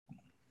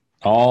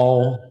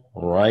All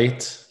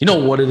right. You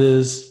know what it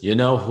is. You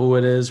know who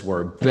it is.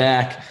 We're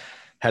back.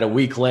 Had a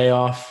week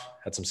layoff,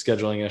 had some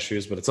scheduling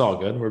issues, but it's all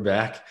good. We're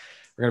back.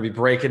 We're going to be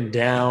breaking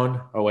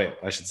down. Oh, wait,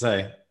 I should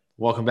say,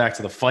 welcome back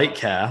to the Fight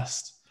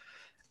Cast,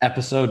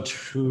 episode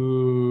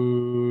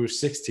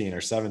 216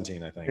 or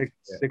 17, I think.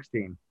 Yeah.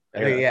 16.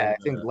 I got, Yeah,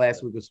 I think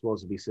last week was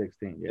supposed to be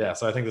 16. yeah,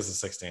 so I think this is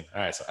 16. All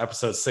right, so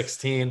episode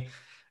 16.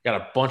 Got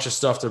a bunch of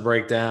stuff to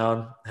break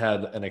down.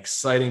 Had an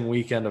exciting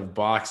weekend of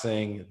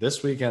boxing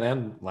this weekend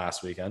and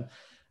last weekend.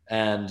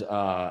 And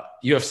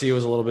UFC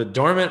was a little bit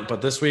dormant,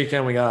 but this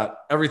weekend we got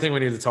everything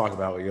we need to talk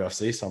about with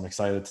UFC. So I'm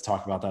excited to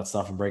talk about that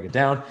stuff and break it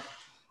down.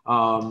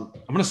 I'm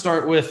going to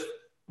start with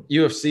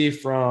UFC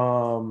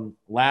from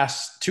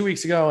last 2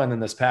 weeks ago and then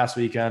this past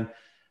weekend.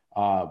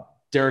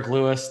 Derek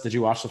Lewis, did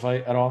you watch the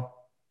fight at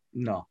all?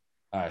 No.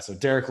 All right, so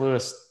Derek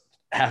Lewis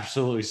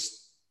absolutely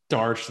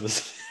starched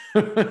this.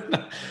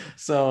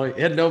 So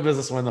he had no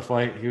business winning the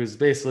fight. He was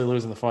basically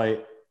losing the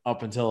fight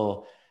up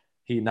until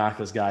he knocked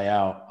this guy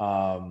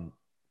out.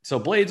 So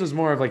Blades was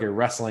more of like a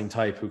wrestling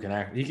type who can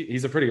act.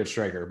 He's a pretty good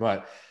striker,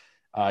 but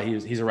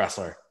he's a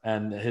wrestler.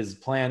 And his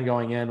plan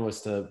going in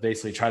was to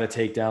basically try to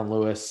take down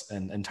Lewis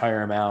and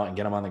tire him out and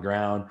get him on the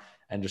ground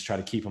and just try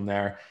to keep him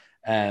there.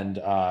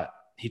 And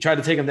he tried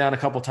to take him down a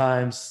couple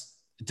times.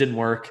 It didn't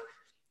work.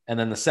 And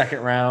then the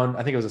second round,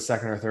 I think it was the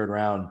second or third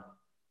round,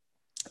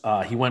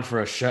 he went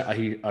for a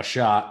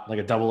shot, like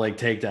a double leg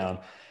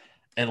takedown.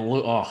 And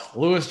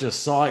Lewis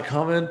just saw it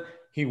coming.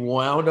 He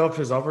wound up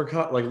his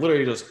uppercut, like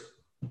literally just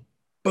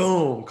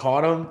boom,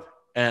 caught him.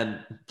 And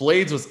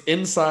Blades was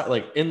inside,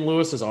 like in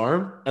Lewis's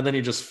arm. And then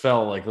he just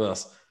fell like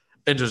this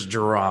and just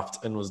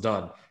dropped and was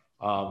done.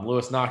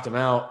 Lewis knocked him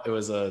out. It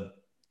was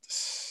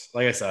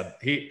like I said,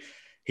 he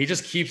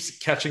just keeps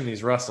catching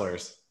these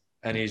wrestlers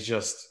and he's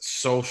just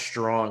so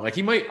strong. Like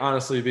he might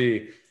honestly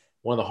be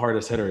one of the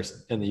hardest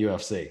hitters in the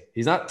UFC.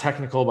 He's not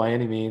technical by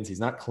any means.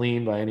 He's not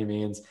clean by any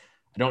means.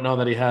 I don't know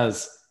that he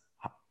has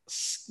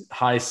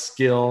high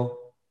skill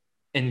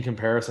in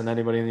comparison to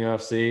anybody in the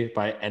UFC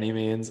by any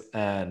means.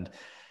 And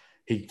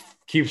he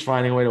keeps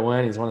finding a way to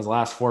win. He's won his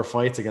last 4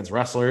 fights against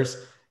wrestlers.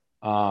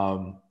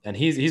 And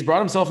he's brought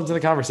himself into the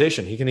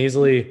conversation. He can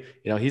easily,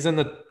 he's in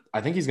the,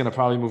 I think he's going to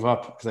probably move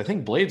up because I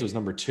think Blades was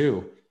number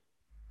 2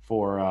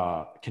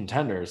 for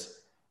contenders.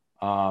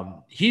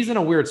 He's in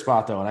a weird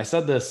spot though. And I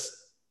said this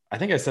in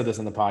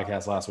the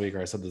podcast last week,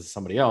 or I said this to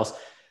somebody else.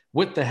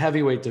 With the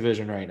heavyweight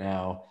division right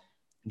now,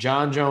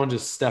 John Jones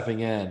is stepping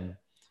in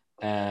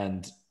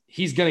and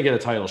he's going to get a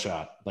title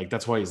shot. Like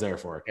that's what he's there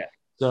for. Yeah.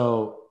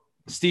 So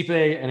Stipe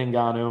and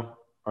Ngannou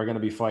are going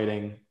to be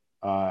fighting,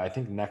 I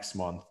think next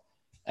month.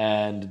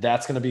 And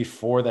that's going to be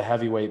for the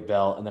heavyweight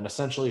belt. And then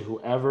essentially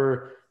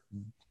whoever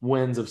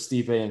wins of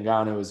Stipe and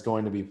Ngannou is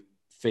going to be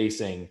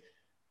facing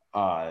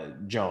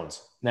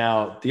Jones.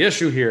 Now, the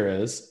issue here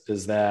is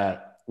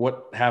that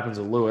what happens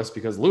with Lewis,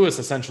 because Lewis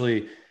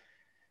essentially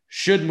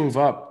should move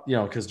up,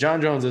 because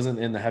John Jones isn't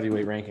in the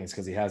heavyweight rankings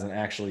because he hasn't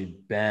actually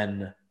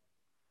been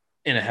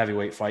in a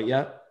heavyweight fight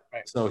yet.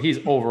 Right. So he's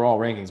overall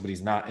rankings, but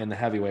he's not in the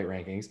heavyweight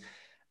rankings.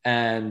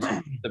 And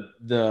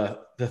the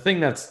thing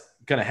that's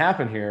going to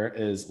happen here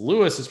is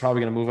Lewis is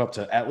probably going to move up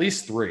to at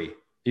least 3.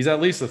 He's at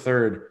least the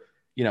third,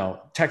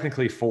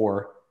 technically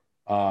 4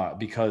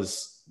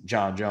 because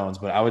John Jones,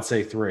 but I would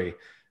say 3.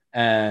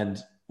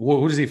 And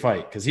who does he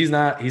fight? Because he's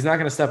not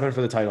going to step in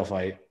for the title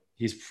fight.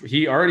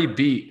 He already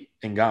beat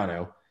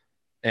Ngannou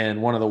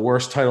in one of the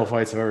worst title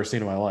fights I've ever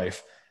seen in my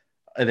life.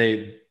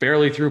 They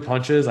barely threw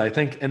punches. I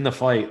think in the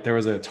fight there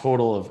was a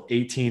total of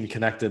 18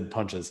 connected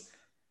punches,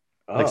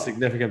 like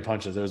significant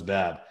punches. It was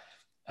bad.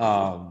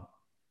 And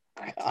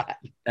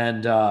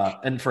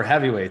for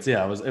heavyweights,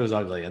 yeah, it was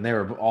ugly, and they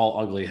were all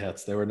ugly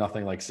hits. There were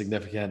nothing like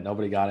significant.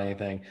 Nobody got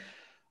anything.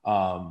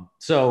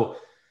 So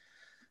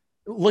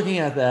looking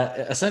at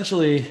that,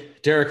 essentially,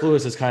 Derek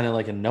Lewis is kind of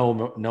like a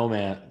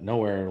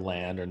nowhere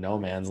land or no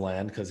man's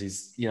land because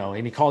he's,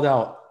 and he called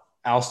out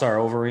Alistair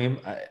Overeem,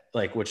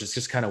 which is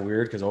just kind of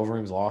weird because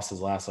Overeem's lost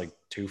his last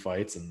 2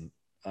 fights and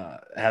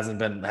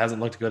hasn't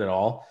looked good at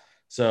all.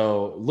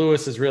 So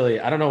Lewis is really,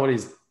 I don't know what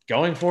he's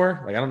going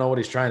for. I don't know what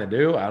he's trying to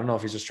do. I don't know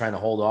if he's just trying to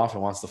hold off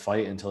and wants to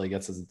fight until he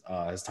gets his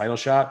title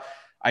shot.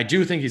 I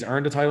do think he's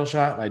earned a title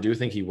shot, and I do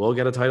think he will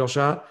get a title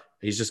shot.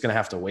 He's just going to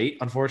have to wait,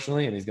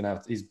 unfortunately, and he's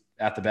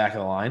at the back of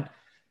the line.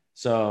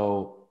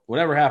 So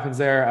whatever happens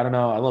there, I don't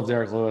know. I love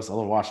Derek Lewis. I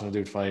love watching the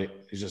dude fight.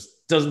 He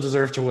just doesn't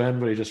deserve to win,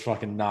 but he just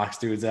fucking knocks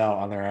dudes out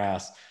on their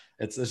ass.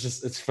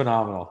 It's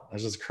phenomenal.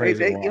 It's just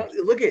crazy.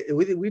 Look at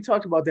we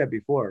talked about that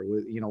before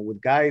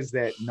with guys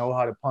that know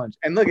how to punch.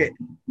 And look at,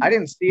 I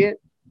didn't see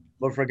it,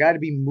 but for a guy to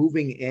be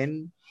moving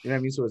in,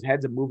 so his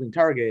head's a moving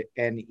target,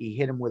 and he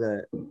hit him with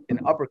an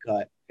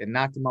uppercut and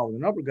knocked him out with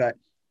an uppercut.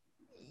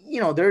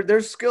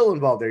 There's skill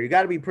involved there. You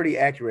got to be pretty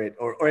accurate,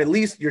 or at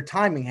least your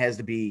timing has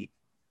to be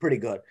pretty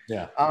good.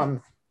 Yeah.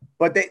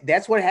 But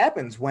that's what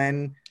happens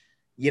when,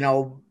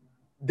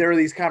 there are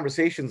these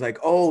conversations like,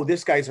 oh,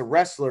 this guy's a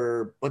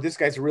wrestler, but this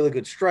guy's a really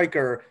good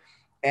striker.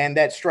 and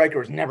that striker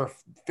has never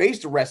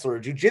faced a wrestler or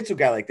jiu-jitsu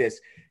guy like this.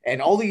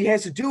 And all he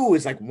has to do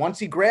is like once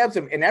he grabs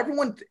him, and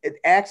everyone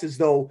acts as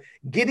though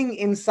getting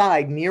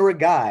inside near a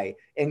guy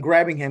and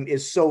grabbing him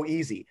is so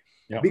easy.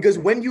 Yep. Because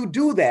when you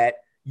do that,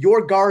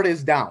 your guard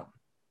is down.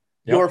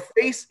 Yep. Your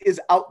face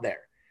is out there.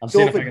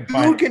 So if a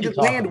dude can just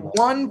land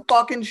one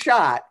fucking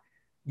shot,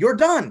 you're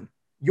done.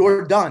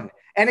 You're done.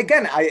 And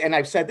again,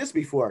 I've said this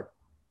before.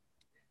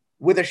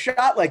 With a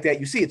shot like that,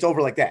 you see it's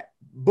over like that.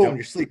 Boom, yep.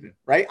 You're sleeping,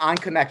 right? On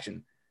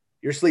connection.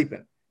 You're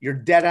sleeping. You're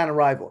dead on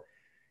arrival.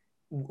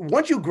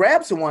 Once you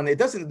grab someone,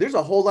 there's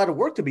a whole lot of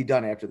work to be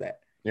done after that.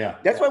 Yeah.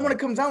 That's why when it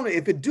comes down to,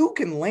 if a dude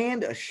can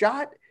land a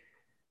shot,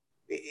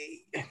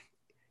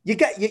 you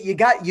got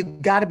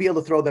to be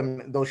able to throw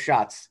those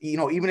shots. You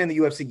know, even in the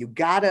UFC, you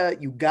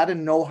gotta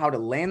know how to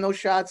land those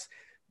shots.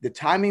 The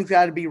timing's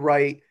got to be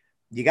right.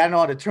 You got to know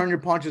how to turn your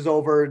punches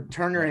over,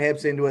 turn your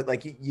hips into it.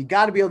 Like you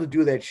got to be able to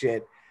do that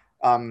shit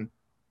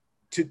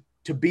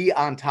to be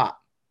on top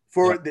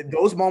for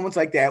those moments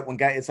like that. When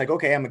it's like,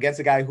 okay, I'm against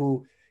a guy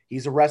who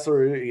he's a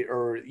wrestler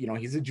or, you know,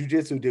 he's a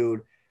jiu-jitsu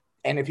dude.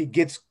 And if he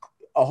gets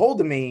a hold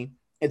of me,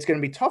 it's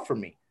going to be tough for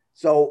me.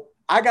 So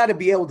I got to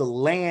be able to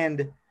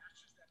land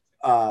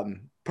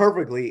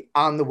perfectly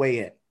on the way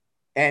in.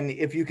 And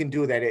if you can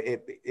do that,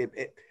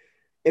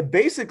 it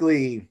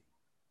basically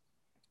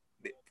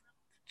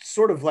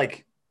sort of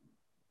like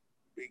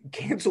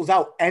cancels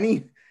out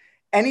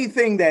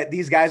anything that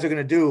these guys are going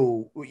to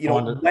do, you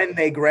know, when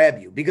they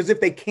grab you, because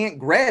if they can't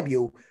grab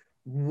you,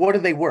 what are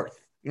they worth?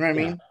 You know what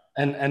I mean?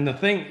 And the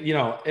thing, you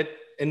know,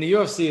 in the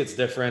UFC, it's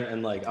different.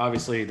 And like,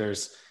 obviously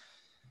there's,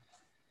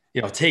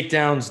 you know,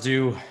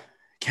 takedowns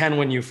can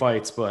win you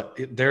fights, but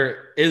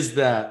there is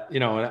that, you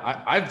know, and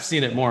I've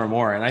seen it more and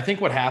more. And I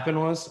think what happened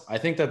was, I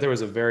think that there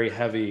was a very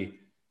heavy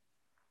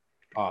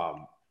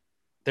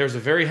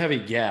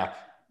gap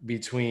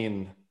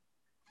between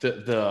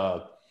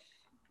the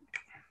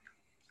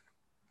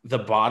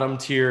bottom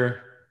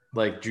tier,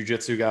 like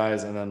jiu-jitsu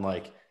guys, and then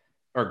like,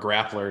 or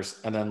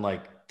grapplers, and then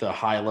like the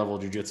high level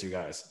jiu-jitsu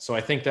guys. So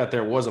I think that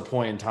there was a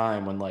point in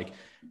time when like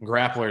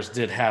grapplers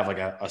did have like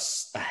a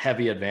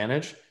heavy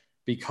advantage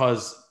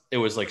because it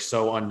was like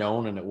so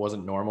unknown and it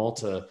wasn't normal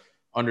to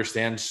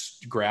understand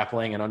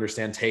grappling and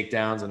understand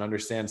takedowns and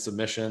understand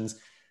submissions.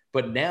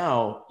 But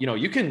now, you know,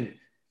 you can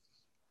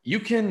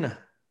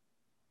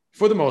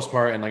for the most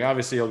part, and like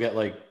obviously you'll get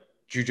like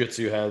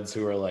jiu-jitsu heads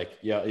who are like,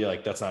 yeah, you're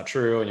like, that's not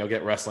true. And you'll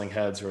get wrestling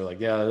heads who are like,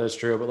 yeah, that is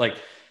true. But like,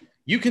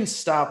 you can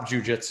stop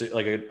jiu-jitsu,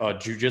 like a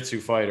jiu-jitsu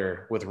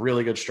fighter with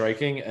really good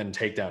striking and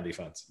takedown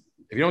defense.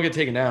 If you don't get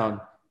taken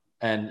down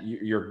and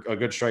you're a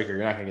good striker,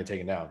 you're not going to get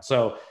taken down.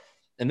 So,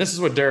 and this is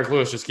what Derek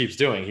Lewis just keeps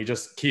doing. He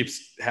just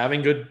keeps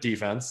having good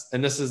defense.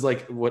 And this is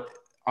like what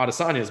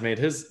Adesanya has made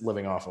his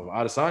living off of.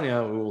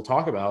 Adesanya, who we'll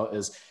talk about,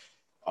 is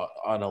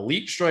an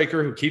elite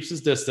striker who keeps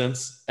his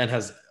distance and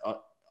has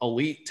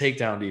elite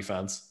takedown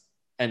defense.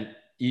 And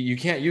you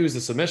can't use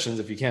the submissions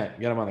if you can't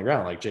get them on the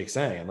ground, like Jake's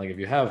saying. And like, if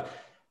you have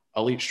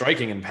elite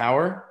striking and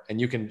power,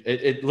 and you can,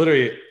 it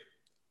literally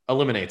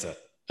eliminates it.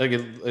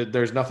 Like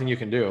there's nothing you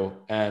can do.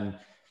 And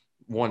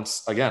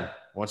once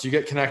you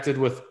get connected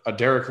with a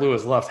Derek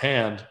Lewis left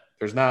hand,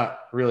 there's not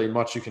really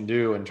much you can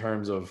do in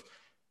terms of,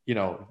 you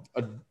know,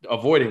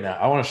 avoiding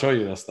that. I want to show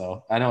you this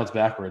though. I know it's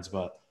backwards,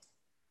 but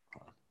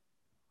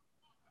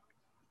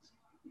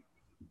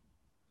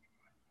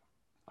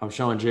I'm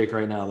showing Jake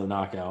right now the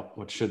knockout,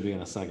 which should be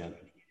in a second.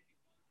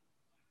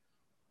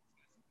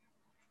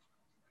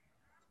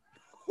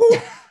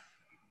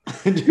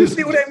 You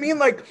see what I mean?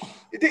 Like,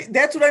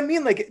 that's what I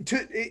mean. Like,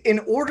 in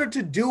order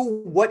to do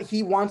what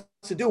he wants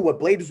to do, what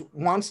Blades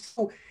wants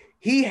to,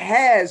 he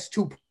has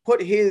to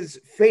put his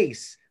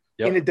face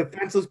in a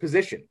defenseless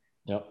position.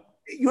 Yep.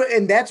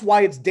 And that's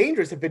why it's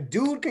dangerous. If a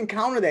dude can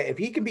counter that, if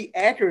he can be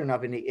accurate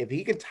enough, and if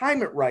he can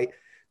time it right,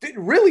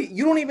 really,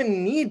 you don't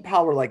even need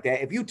power like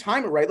that. If you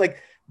time it right,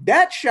 like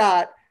that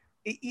shot,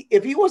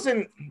 if he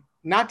wasn't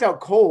knocked out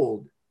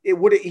cold, he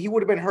would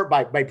have been hurt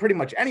by pretty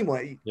much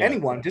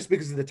anyone just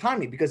because of the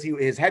timing, because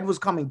his head was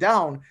coming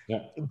down. Yeah.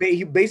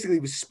 He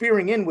basically was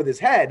spearing in with his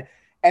head,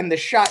 and the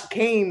shot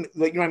came,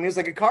 like, you know what I mean? It's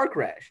like a car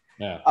crash.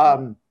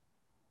 Yeah.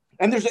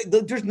 And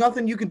there's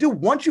nothing you can do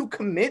once you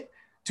commit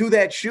to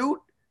that shoot.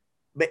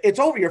 But it's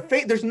over your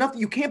face. There's nothing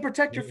you can't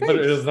protect your face. But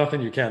there's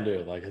nothing you can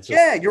do. Like, it's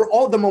just,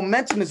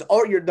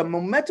 the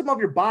momentum of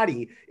your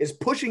body is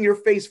pushing your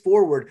face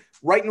forward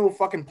right into a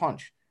fucking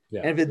punch. Yeah.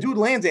 And if the dude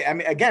lands it, I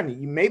mean, again,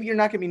 maybe you're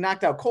not gonna be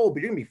knocked out cold,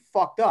 but you're gonna be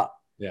fucked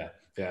up. Yeah.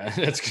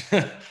 It's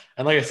and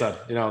like I said,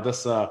 you know,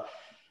 this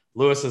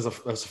Lewis is a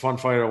fun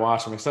fighter to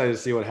watch. I'm excited to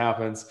see what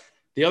happens.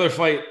 The other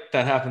fight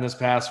that happened this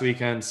past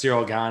weekend,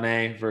 Cyril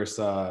Gane versus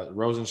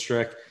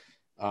Rosenstruck.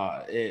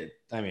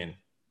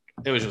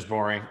 It was just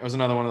boring. It was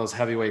another one of those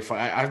heavyweight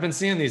fights. I've been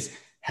seeing these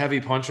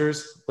heavy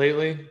punchers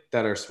lately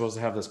that are supposed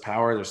to have this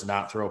power. They're just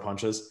not throw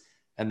punches,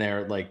 and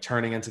they're like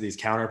turning into these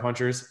counter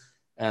punchers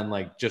and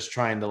like just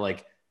trying to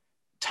like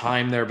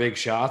time their big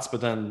shots.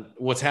 But then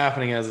what's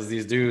happening is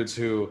these dudes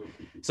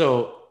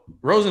so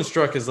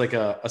Rosenstruck is like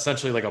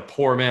essentially like a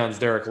poor man's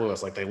Derek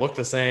Lewis. Like, they look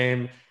the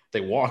same,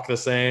 they walk the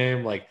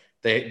same, like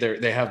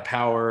they have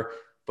power,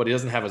 but he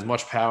doesn't have as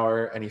much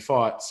power. And he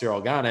fought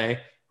Cyril Gane,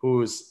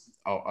 who's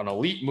an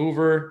elite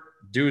mover.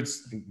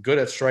 Dude's good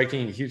at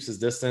striking. He keeps his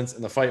distance.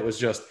 And the fight was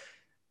just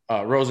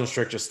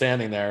Rosenstruck just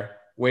standing there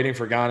waiting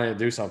for Gane to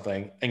do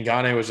something. And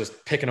Gane was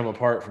just picking him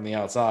apart from the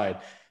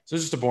outside. So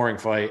it's just a boring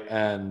fight.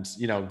 And,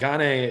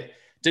 Gane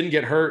didn't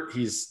get hurt.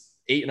 He's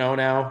 8-0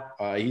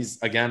 now.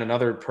 He's, again,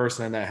 another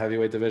person in that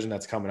heavyweight division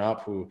that's coming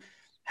up who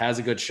has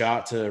a good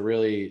shot to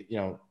really,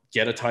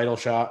 get a title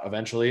shot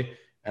eventually.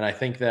 And I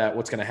think that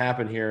what's going to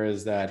happen here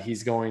is that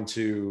he's going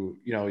to,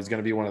 he's going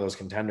to be one of those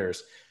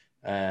contenders.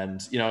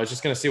 And, it's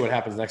just going to see what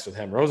happens next with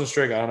him.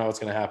 Rosenstruck, I don't know what's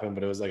going to happen,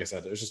 but it was, like I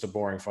said, it was just a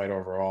boring fight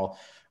overall.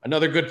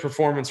 Another good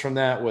performance from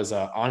that was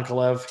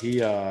Ankalaev.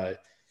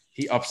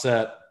 He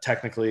upset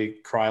technically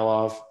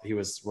Krylov.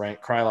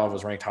 Krylov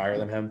was ranked higher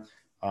than him.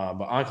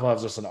 But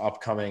Ankalaev's just an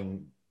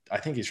upcoming, I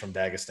think he's from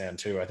Dagestan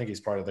too. I think he's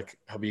part of the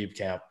Khabib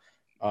camp.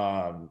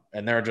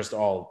 And they're just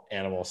all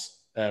animals,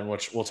 and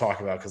which we'll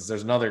talk about because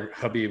there's another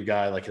Khabib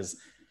guy, like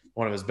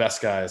one of his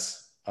best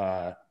guys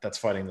that's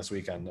fighting this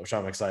weekend, which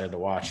I'm excited to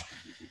watch.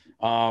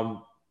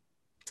 But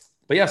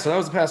yeah, so that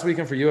was the past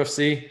weekend for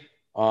UFC.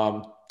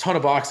 Ton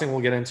of boxing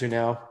we'll get into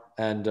now.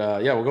 And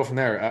we'll go from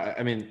there.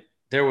 I mean,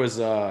 there was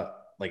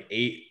like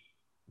 8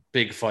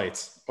 big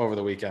fights over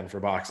the weekend for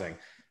boxing.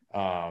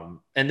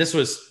 And this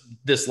was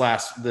this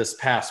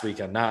past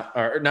weekend,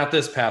 not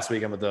this past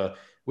weekend, but the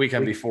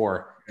weekend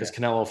before, because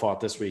Canelo fought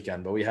this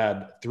weekend. But we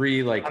had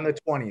 3 on the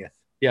 20th.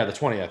 Yeah, the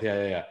 20th.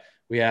 Yeah.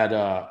 We had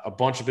a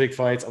bunch of big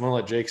fights. I'm gonna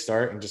let Jake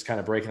start and just kind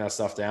of breaking that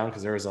stuff down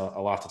because there was a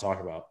lot to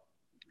talk about.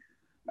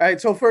 All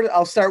right, so first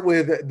I'll start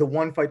with the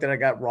one fight that I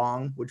got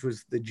wrong, which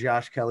was the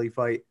Josh Kelly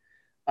fight.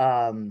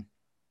 And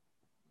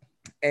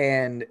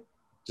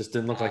just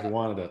didn't look like he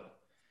wanted it.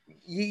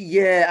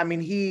 Yeah, I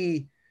mean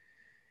he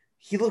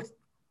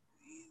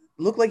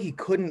looked like he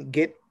couldn't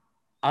get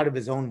out of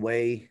his own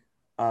way.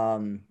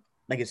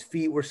 Like his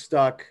feet were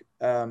stuck.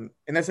 And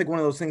that's like one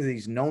of those things that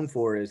he's known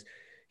for is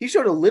he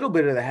showed a little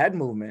bit of the head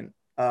movement,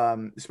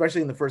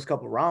 especially in the first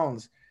couple of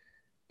rounds.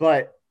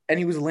 And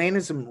he was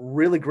landing some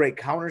really great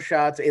counter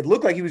shots. It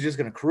looked like he was just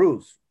going to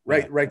cruise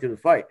right through the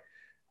fight.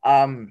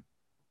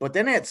 But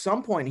then at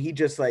some point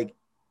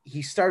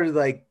he started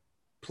like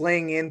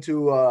playing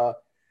into I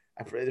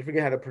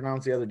forget how to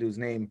pronounce the other dude's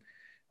name.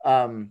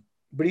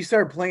 But he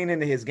started playing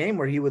into his game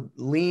where they would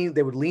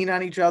lean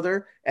on each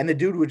other and the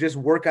dude would just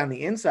work on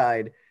the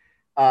inside.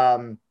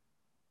 And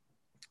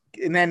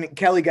then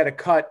Kelly got a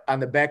cut on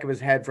the back of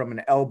his head from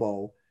an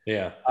elbow.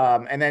 Yeah.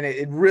 And then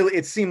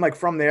it seemed like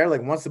from there,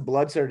 like once the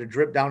blood started to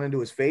drip down into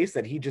his face,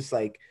 that he just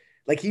like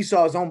he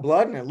saw his own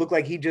blood and it looked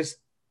like he just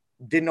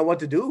didn't know what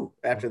to do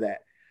after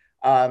that.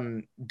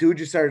 Dude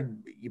just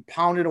started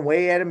pounding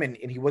away at him and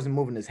he wasn't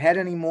moving his head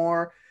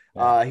anymore.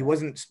 He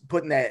wasn't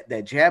putting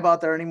that jab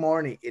out there anymore.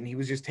 And he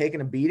was just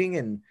taking a beating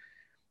and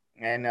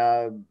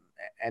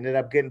ended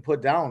up getting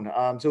put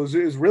down. So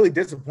it was really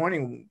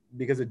disappointing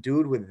because a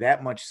dude with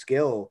that much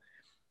skill,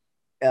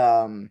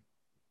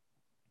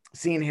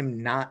 seeing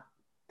him not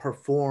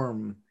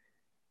perform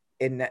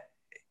in that.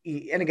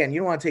 And again,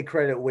 you don't want to take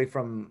credit away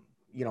from,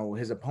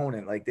 his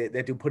opponent. Like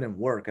that dude put in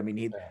work. I mean,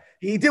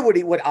 he did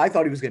what I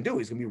thought he was going to do.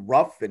 He's going to be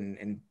rough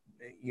and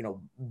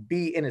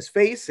be in his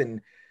face.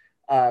 And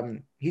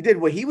he did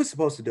what he was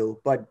supposed to do,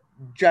 but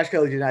Josh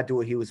Kelly did not do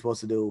what he was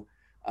supposed to do.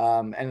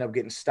 Ended up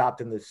getting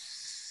stopped in the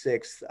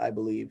 6th, I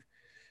believe.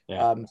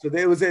 Yeah. So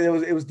it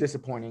was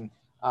disappointing.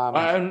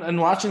 And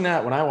watching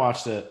that, when I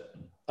watched it,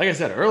 like I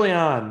said, early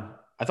on,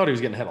 I thought he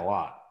was getting hit a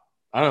lot.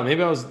 I don't know,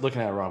 maybe I was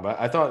looking at it wrong, but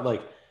I thought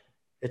like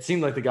it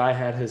seemed like the guy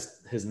had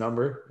his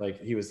number,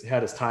 like he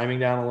had his timing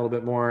down a little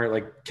bit more.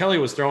 Like Kelly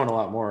was throwing a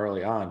lot more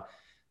early on,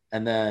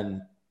 and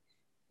then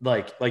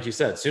like you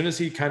said, as soon as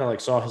he kind of like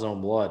saw his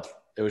own blood,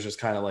 it was just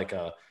kind of like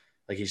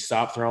he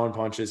stopped throwing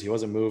punches. He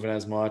wasn't moving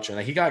as much, and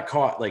he got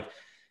caught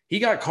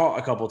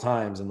a couple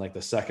times in like the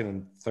 2nd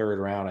and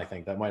 3rd round. I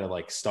think that might have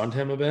like stunned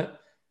him a bit.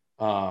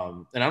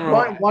 And I don't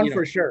know one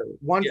for sure.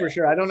 For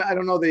sure. I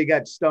don't know that he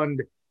got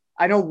stunned.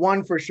 I know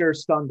one for sure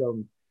stunned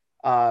him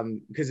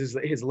because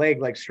his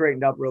leg like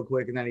straightened up real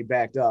quick and then he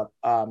backed up.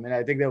 And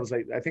I think that was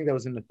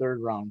in the 3rd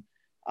round.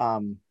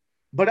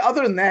 But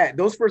other than that,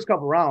 those first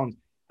couple rounds,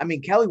 I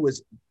mean, Kelly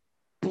was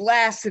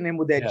blasting him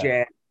with that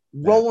jab,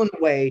 rolling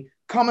away,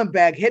 coming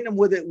back, hitting him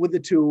with the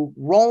 2,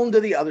 rolling to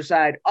the other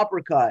side,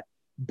 uppercut,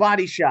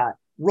 body shot,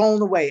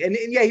 rolling away. And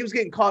he was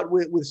getting caught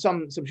with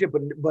some shit,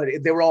 but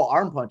they were all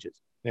arm punches.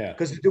 Yeah.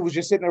 Because it was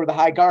just sitting there with a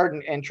high guard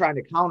and trying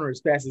to counter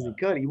as fast as he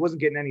could. He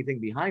wasn't getting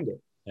anything behind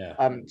it.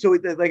 Yeah. So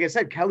like I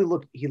said, Kelly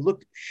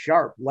looked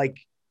sharp, like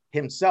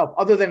himself,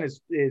 other than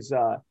his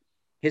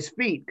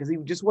feet, because he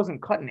just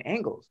wasn't cutting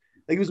angles.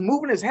 Like he was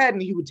moving his head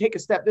and he would take a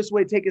step this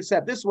way,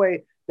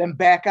 then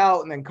back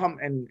out and then come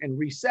and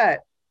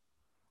reset.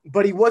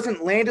 But he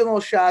wasn't landing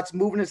those shots,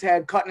 moving his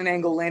head, cutting an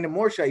angle, landing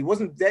more shots. He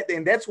wasn't that,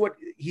 and that's what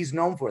he's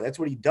known for. That's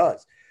what he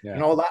does. Yeah.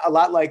 A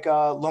lot like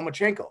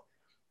Lomachenko.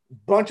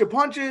 Bunch of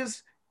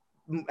punches,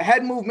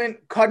 head movement,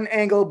 cut an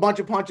angle, bunch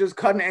of punches,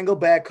 cut an angle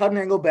back, cut an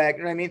angle back.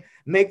 You know what I mean?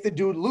 Make the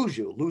dude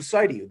lose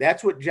sight of you.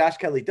 That's what Josh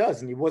Kelly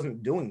does, and he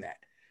wasn't doing that.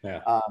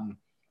 Yeah.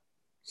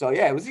 So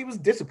yeah, he was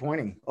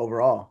disappointing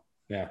overall.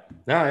 Yeah.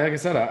 No, like I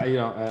said,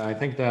 I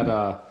think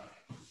that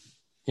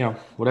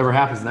whatever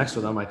happens next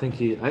with him, I think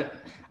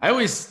I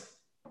always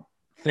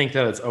think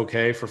that it's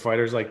okay for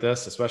fighters like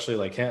this, especially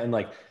like him. And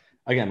like,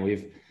 again,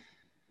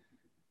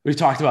 we've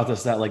talked about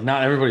this, that like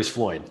not everybody's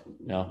Floyd,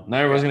 not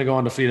everybody's going to go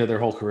undefeated their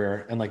whole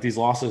career. And like these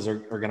losses are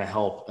going to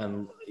help.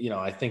 And,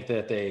 I think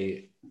that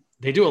they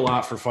do a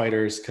lot for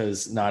fighters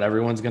because not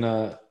everyone's going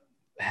to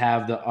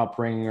have the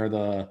upbringing or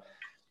the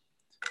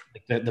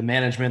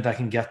management that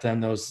can get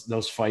them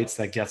those fights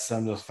that gets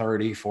them to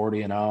 30,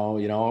 40 and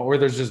 0, or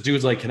there's just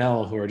dudes like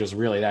Canelo who are just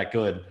really that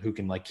good, who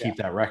can like keep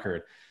that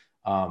record.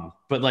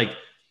 But like,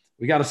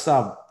 we got to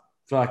stop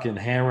fucking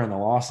hammering the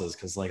losses.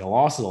 Cause like a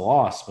loss is a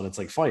loss, but it's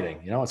like fighting,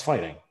 it's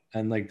fighting.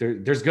 And like,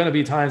 there's going to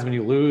be times when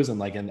you lose. And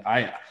like, and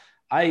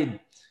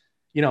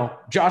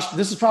Josh,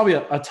 this is probably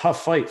a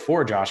tough fight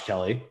for Josh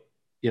Kelly,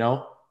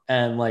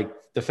 and like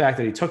the fact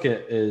that he took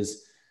it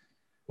is,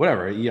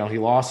 whatever, he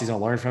lost. He's going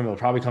to learn from it. He'll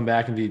probably come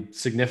back and be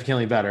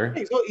significantly better.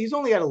 He's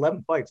only got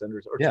 11 fights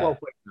or 12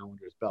 fights now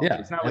under his belt. Yeah.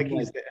 It's not like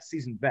he's a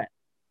seasoned vet.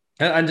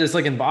 And just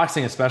like in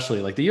boxing,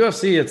 especially like the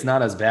UFC, it's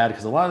not as bad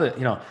because a lot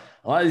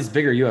of these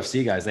bigger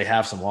UFC guys, they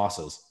have some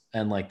losses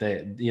and like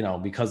they,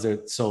 because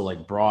they're so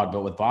like broad.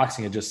 But with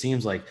boxing, it just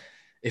seems like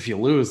if you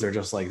lose, they're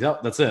just like, oh,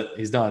 that's it.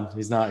 He's done.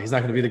 He's not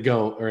going to be the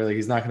GOAT, or like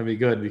he's not going to be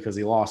good because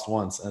he lost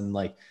once. And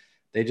like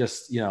they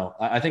just,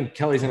 I think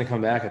Kelly's going to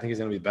come back. I think he's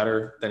going to be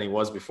better than he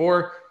was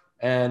before.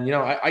 And,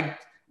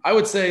 I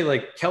would say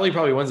like Kelly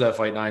probably wins that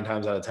fight 9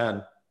 times out of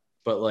 10,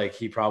 but like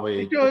he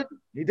probably should.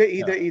 He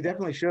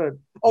definitely should.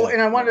 Oh,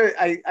 yeah.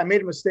 And I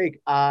made a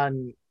mistake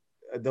on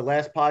the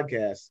last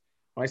podcast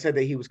when I said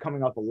that he was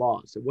coming off a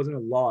loss. It wasn't a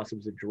loss. It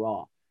was a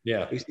draw.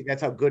 Yeah. You see,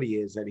 that's how good he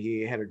is, that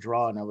he had a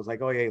draw. And I was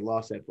like, oh yeah, he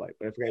lost that fight,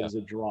 but I forgot it was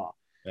a draw.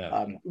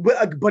 Yeah.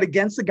 But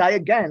against the guy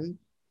again,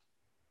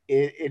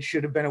 it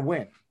should have been a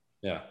win.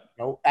 Yeah.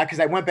 Because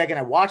I went back and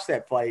I watched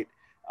that fight.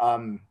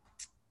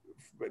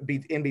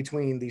 In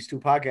between these two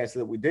podcasts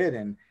that we did,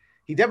 and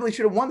he definitely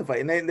should have won the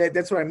fight. And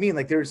that's what I mean.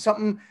 Like there's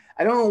something,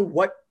 I don't know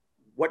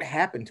what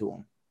happened to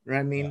him. You know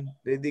what I mean?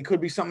 Yeah. There could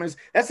be something.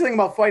 That's the thing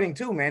about fighting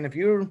too, man. If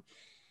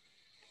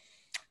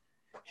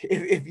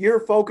your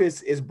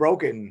focus is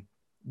broken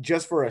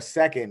just for a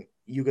second,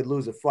 you could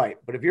lose a fight.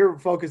 But if your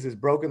focus is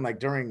broken, like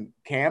during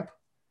camp,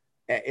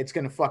 it's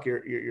going to fuck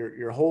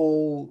your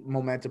whole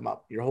momentum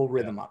up, your whole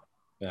rhythm up.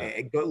 Yeah.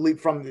 It go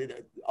leap from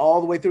all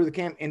the way through the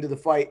camp into the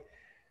fight.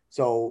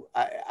 So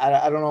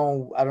I don't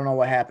know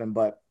what happened,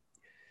 but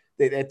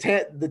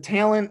the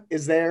talent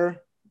is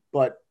there,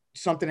 but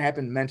something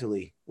happened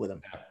mentally with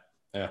him.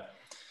 Yeah.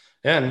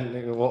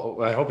 And well,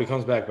 I hope he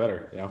comes back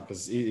better,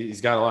 because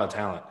he's got a lot of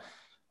talent.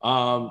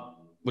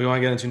 We want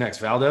to get into next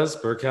Valdez,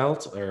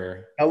 Burkhalter,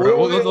 or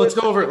let's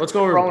go over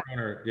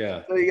Broner.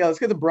 Yeah. So let's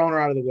get the Broner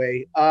out of the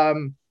way.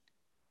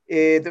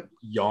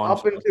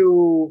 Up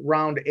into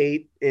round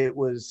 8, it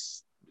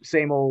was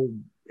same old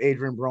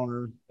Adrian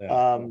Broner.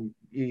 Yeah.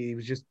 He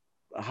was just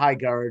a high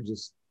guard,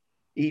 just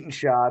eating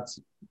shots,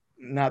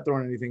 not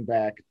throwing anything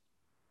back.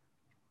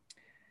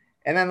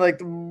 And then like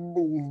the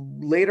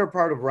later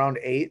part of round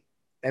 8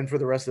 and for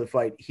the rest of the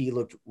fight, he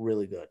looked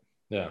really good.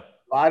 Yeah.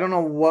 I don't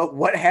know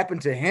what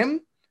happened to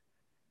him,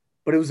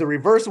 but it was the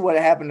reverse of what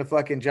happened to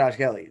fucking Josh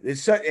Kelly.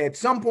 At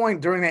some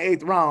point during the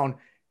 8th round,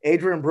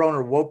 Adrian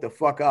Broner woke the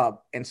fuck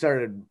up and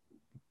started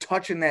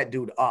touching that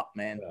dude up,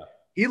 man. Yeah.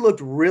 He looked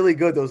really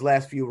good those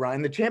last few rounds,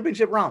 in the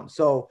championship round.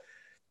 So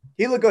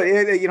he looked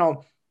good.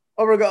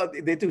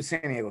 They do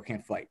San Diego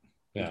can't fight.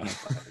 Yeah.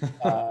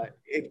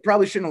 It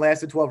probably shouldn't have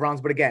lasted 12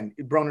 rounds, but again,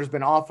 Broner's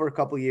been off for a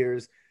couple of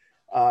years.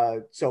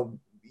 So,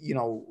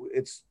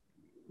 it's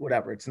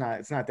whatever. It's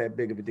not that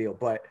big of a deal,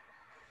 but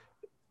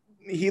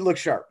he looked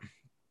sharp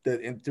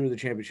through the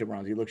championship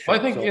rounds. He looked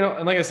sharp. Well, I think,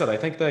 and like I said, I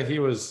think that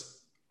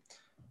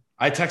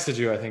I texted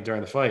you, I think,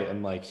 during the fight,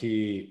 and like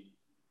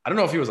I don't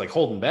know if he was like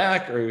holding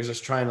back or he was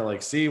just trying to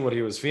like see what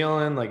he was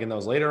feeling like in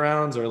those later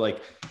rounds, or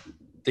like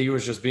he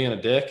was just being a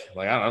dick.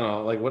 Like, I don't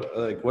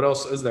know, what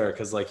else is there?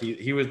 Cause like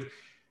he would,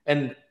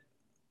 and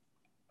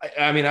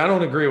I mean, I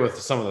don't agree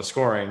with some of the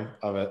scoring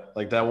of it.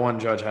 Like that one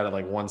judge had it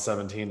like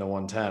 117 to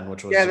 110,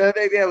 which was, I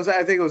think it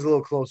was a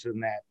little closer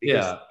than that.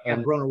 Because,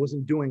 and Broner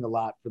wasn't doing a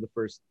lot for the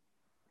first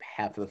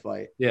half of the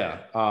fight. Yeah.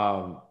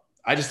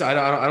 I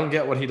don't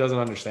get what he doesn't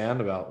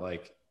understand about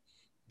like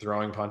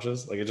throwing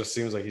punches. Like it just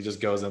seems like he just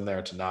goes in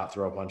there to not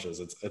throw punches.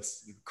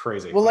 It's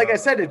crazy. Well, like I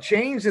said, it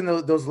changed in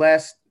those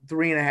last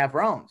 3.5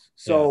 rounds.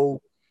 So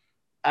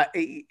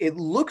it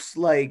looks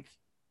like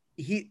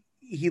he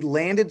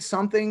landed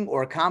something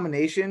or a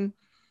combination,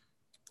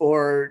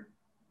 or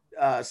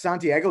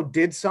Santiago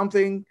did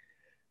something.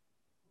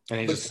 And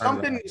he just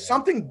something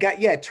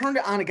turned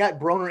it on. It got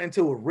Broner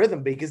into a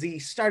rhythm because he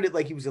started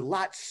like he was a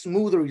lot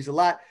smoother. He's a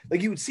lot,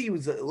 like you would see, he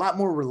was a lot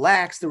more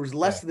relaxed. There was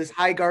less of this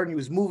high guard and he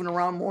was moving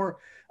around more.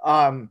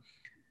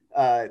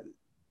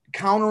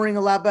 countering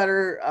a lot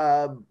better.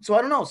 So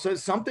I don't know. So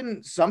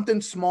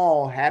something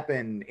small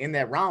happened in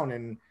that round,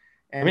 and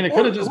I mean, it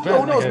could have just been.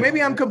 Who knows?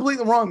 Maybe I'm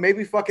completely wrong.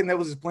 Maybe fucking that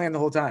was his plan the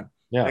whole time.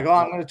 Yeah. Like, oh,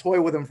 I'm gonna toy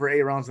with him for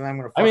 8 rounds, and I'm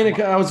gonna. I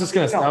mean, I was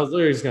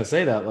literally just gonna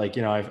say that. Like,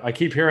 you know, I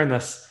keep hearing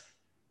this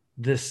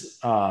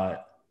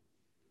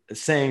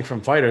saying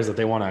from fighters that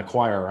they want to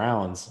acquire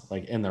rounds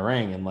like in the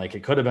ring, and like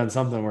it could have been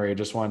something where he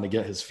just wanted to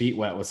get his feet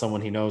wet with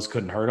someone he knows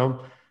couldn't hurt him,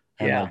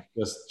 and like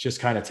just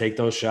kind of take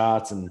those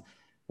shots and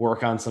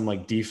work on some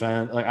like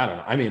defense. Like, I don't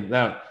know. I mean,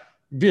 that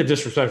be a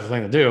disrespectful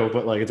thing to do,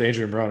 but like it's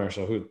Adrian Broner,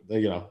 so who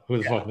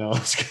the fuck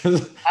knows?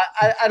 Because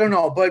I don't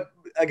know, but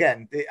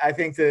again, I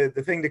think the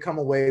thing to come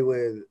away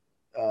with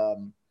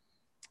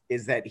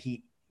is that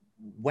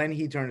when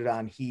he turned it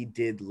on, he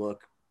did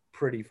look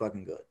pretty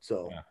fucking good.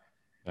 So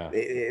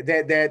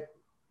it's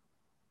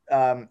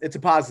a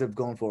positive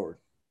going forward.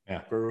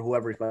 Yeah, for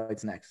whoever he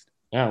fights next.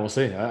 Yeah, we'll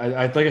see.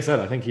 I like I said,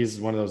 I think he's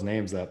one of those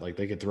names that like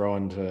they could throw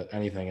into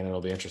anything and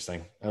it'll be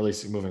interesting, at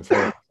least moving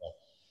forward.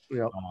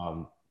 Yeah.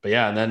 But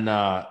yeah, and then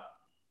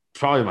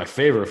probably my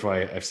favorite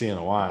fight I've seen in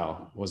a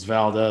while was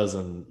Valdez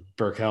and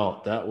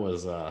Burkelt. That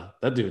was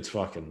that dude's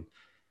fucking.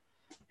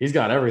 He's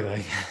got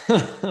everything.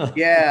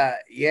 Yeah.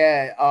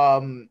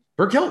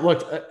 Burkelt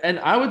looked, and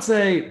I would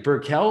say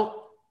Burkelt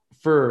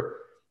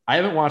I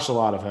haven't watched a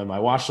lot of him. I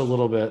watched a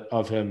little bit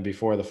of him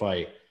before the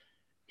fight.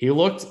 He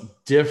looked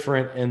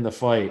different in the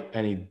fight,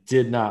 and he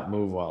did not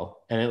move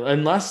well. And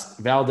unless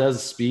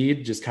Valdez's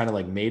speed just kind of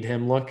like made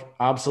him look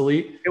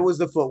obsolete. It was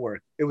the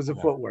footwork. It was the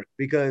footwork,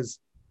 because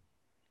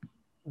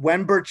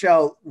when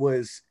Burchelt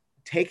was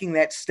taking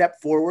that step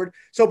forward,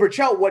 so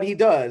Burchelt, what he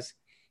does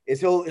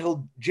is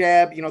he'll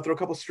jab, throw a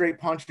couple straight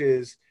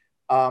punches,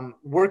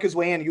 work his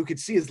way in. You could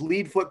see his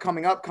lead foot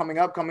coming up, and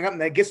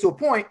then it gets to a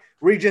point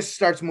where he just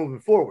starts moving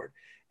forward.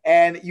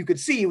 And you could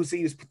see he was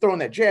throwing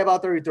that jab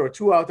out there. He'd throw a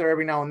 2 out there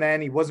every now and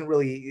then. He wasn't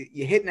really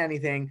hitting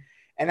anything.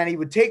 And then he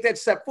would take that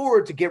step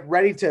forward to get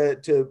ready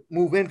to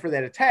move in for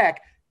that attack,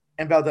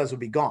 and Valdez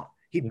would be gone.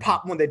 He'd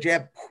pop him with that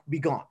jab, be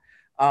gone.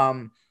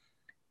 And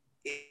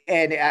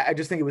I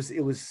just think it was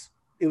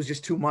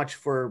just too much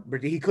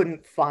but he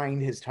couldn't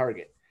find his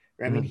target.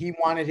 Right? I mean, he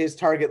wanted his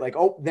target like,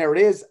 oh, there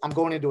it is. I'm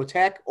going into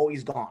attack. Oh,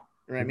 he's gone.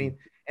 You know what I mean?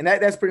 And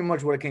that's pretty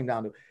much what it came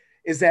down to,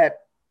 is that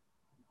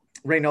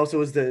Reynoso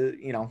was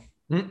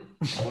one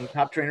of the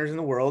top trainers in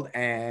the world,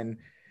 and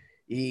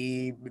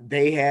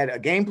they had a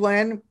game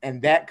plan,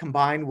 and that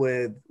combined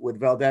with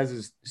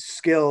Valdez's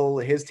skill,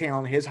 his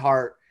talent, his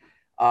heart,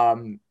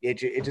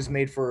 it just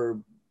made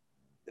for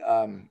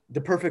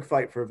the perfect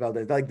fight for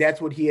Valdez. Like, that's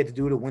what he had to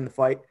do to win the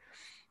fight.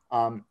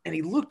 And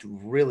he looked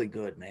really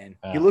good, man.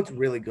 He looked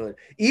really good.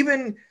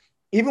 Even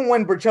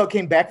when Burchelt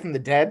came back from the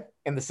dead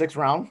in the 6th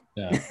round.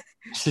 Yeah.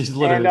 He's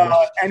literally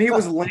and he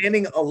was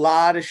landing a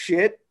lot of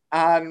shit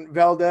on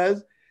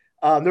Valdez.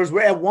 There was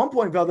at one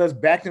point Valdez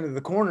backed into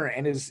the corner,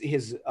 and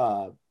his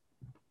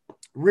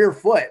rear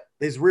foot,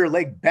 his rear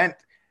leg bent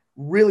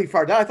really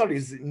far down. I thought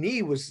his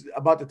knee was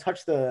about to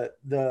touch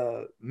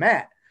the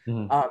mat.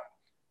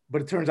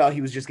 But it turns out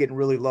he was just getting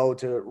really low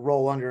to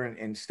roll under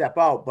and step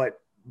out. But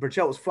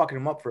Burchelt was fucking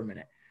him up for a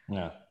minute.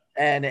 Yeah.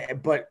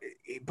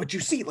 But you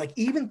see, like,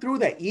 even through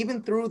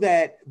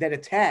that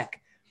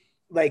attack,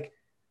 like,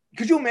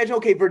 could you imagine?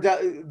 Okay,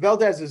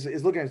 Valdez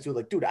is looking at this dude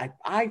like, dude,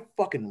 I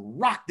fucking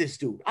rocked this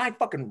dude. I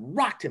fucking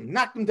rocked him,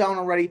 knocked him down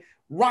already,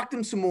 rocked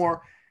him some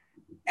more.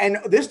 And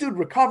this dude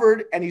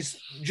recovered, and he's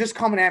just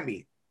coming at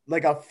me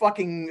like a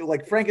fucking,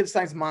 like,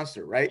 Frankenstein's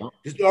monster, right?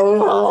 Just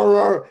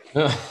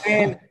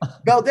and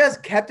Valdez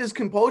kept his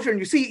composure, and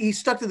you see he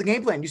stuck to the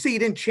game plan. You see he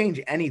didn't change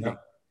anything.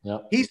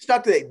 He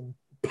stuck to it,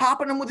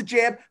 popping him with a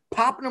jab,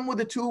 popping him with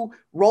a 2,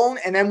 rolling,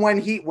 and then when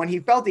he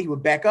felt it, he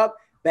would back up,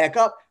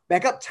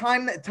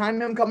 time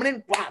him coming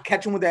in, wow,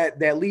 catch him with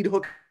that lead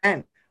hook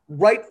end,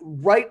 right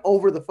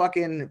over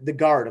the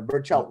guard of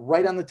Burchelt,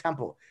 right on the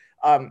temple.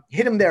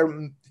 Hit him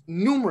there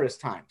numerous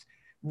times.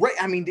 Right,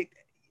 I mean,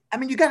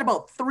 you got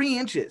about 3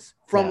 inches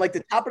from like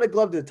the top of the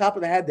glove to the top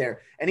of the head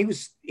there, and he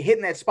was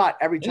hitting that spot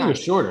every time. He was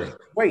shorter.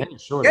 Wait,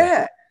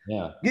 yeah.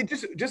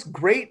 Just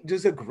great,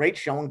 just a great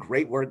showing,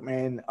 great work,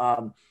 man.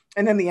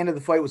 And then the end of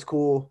the fight was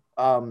cool.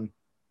 After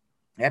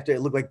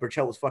it looked like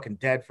Burchelt was fucking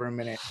dead for a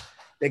minute,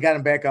 they got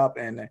him back up,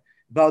 and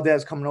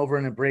Valdez coming over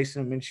and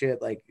embracing him and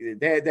shit. Like,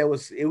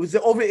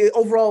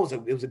 overall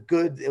it was a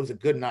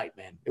good night,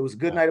 man. It was a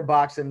good night of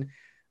boxing.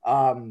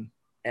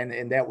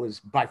 And that was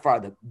by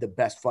far the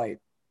best fight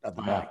of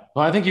the night.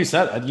 Well, I think you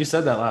said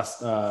that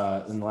last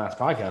in the last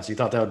podcast. You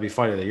thought that would be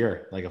fight of the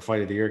year, like a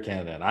fight of the year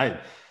candidate.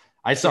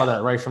 I saw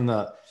that right from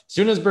as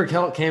soon as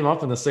Burkelt came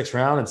up in the 6th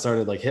round and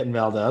started like hitting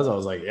Valdez. I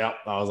was like, yep.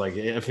 I was like,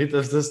 if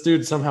this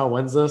dude somehow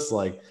wins this,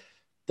 like,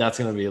 that's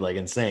going to be like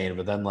insane.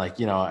 But then, like,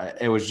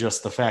 it was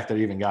just the fact that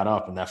he even got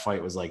up, and that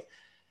fight was like,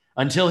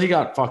 until he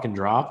got fucking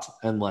dropped,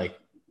 and like,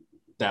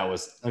 that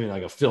was, I mean,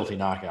 like a filthy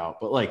knockout,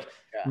 but like,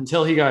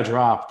 until he got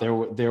dropped,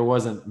 there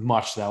wasn't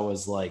much that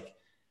was like,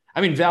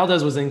 I mean,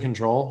 Valdez was in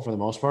control for the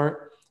most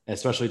part,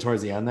 especially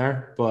towards the end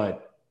there.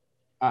 But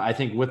I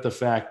think with the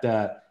fact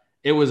that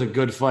it was a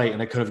good fight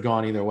and it could have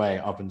gone either way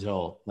up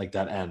until like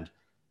that end,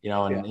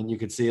 and you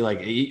could see like,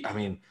 I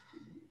mean,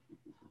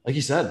 like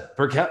you said,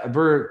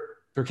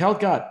 Burkett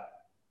got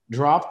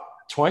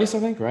dropped twice, I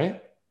think,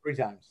 right? Three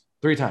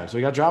times. So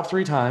he got dropped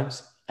 3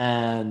 times,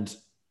 and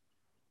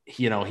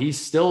he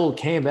still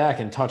came back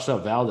and touched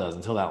up Valdez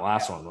until that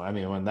last one. I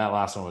mean, when that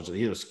last one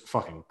he was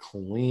fucking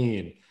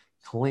clean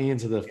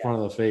to the front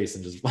of the face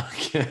and just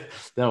fucking,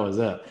 that was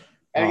it.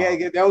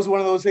 And that was one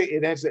of those things.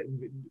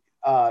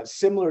 That's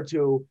similar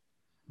to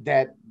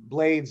that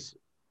Blades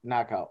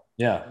knockout.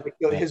 Yeah.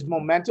 His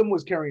momentum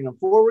was carrying him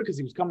forward because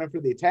he was coming for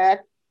the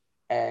attack,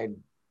 and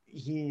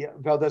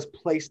Valdez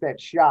placed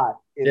that shot.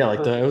 It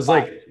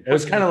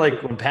was kind of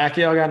like when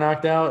Pacquiao got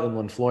knocked out and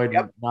when Floyd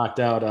knocked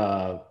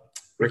out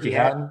Ricky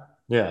Hatton.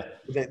 Yeah.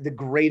 The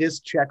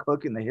greatest check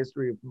hook in the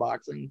history of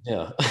boxing.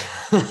 Yeah.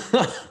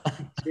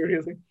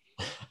 Seriously.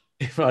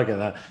 Fuck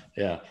that.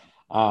 Yeah.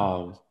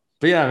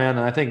 But yeah, man,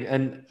 I think,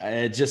 and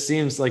it just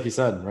seems like you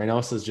said,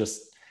 Reynoso's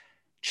just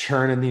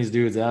churning these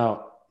dudes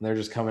out. And they're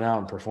just coming out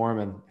and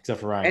performing,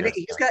 except for Ryan. And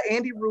he's got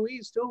Andy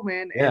Ruiz too,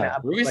 man. Yeah,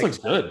 and Ruiz looks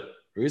good.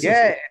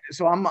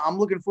 So I'm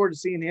looking forward to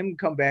seeing him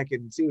come back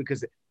and see,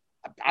 because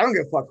I don't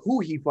give a fuck who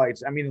he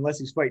fights. I mean, unless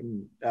he's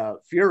fighting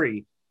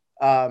Fury.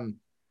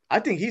 I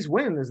think he's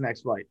winning this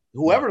next fight.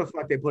 Whoever the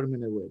fuck they put him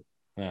in there with.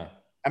 Yeah.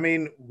 I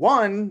mean,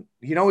 1,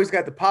 he's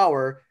got the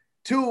power.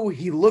 2,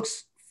 he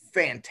looks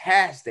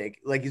fantastic.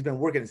 Like he's been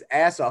working his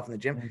ass off in the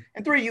gym. Mm-hmm.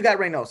 And 3, you got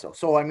Reynoso.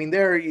 So I mean,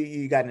 there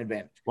you got an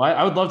advantage. Well,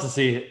 I would love to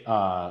see.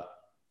 I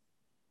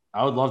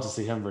would love to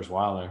see him versus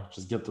Wilder.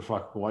 Just get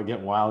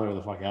Wilder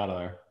the fuck out of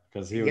there,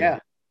 because he would.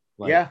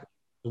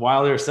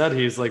 Wilder said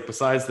he's like,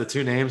 besides the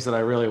 2 names that I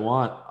really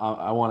want,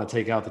 I want to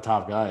take out the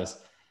top guys.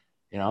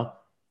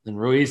 And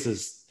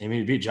Ruiz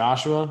he beat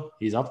Joshua.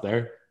 He's up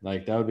there.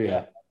 Like that would be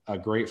a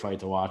great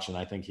fight to watch, and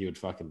I think he would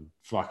fucking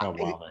fuck up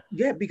Wilder.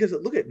 Yeah, because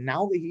look at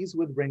now that he's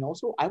with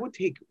Reynoso, I would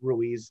take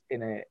Ruiz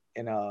in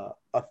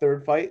a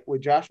third fight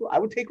with Joshua. I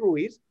would take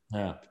Ruiz.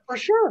 Yeah, for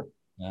sure.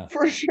 Yeah,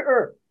 for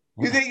sure.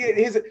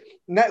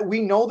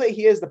 We know that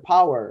he has the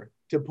power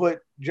to put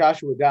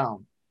Joshua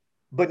down,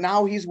 but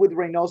now he's with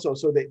Reynoso,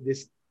 so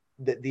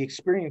that the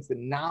experience, the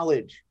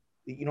knowledge,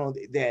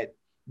 that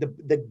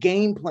the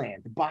game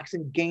plan, the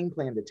boxing game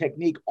plan, the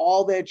technique,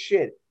 all that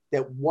shit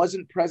that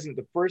wasn't present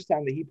the first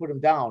time that he put him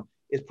down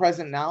is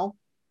present now.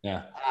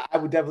 Yeah, I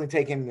would definitely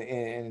take him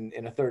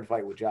in a third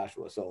fight with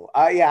Joshua. So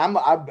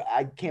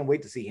I can't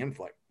wait to see him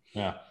fight.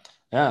 Yeah,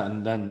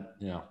 and then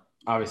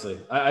obviously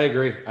I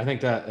agree. I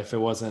think that if it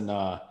wasn't,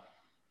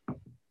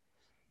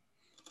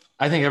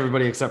 I think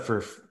everybody except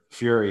for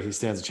Fury, he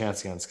stands a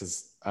chance against,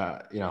 because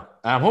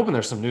I'm hoping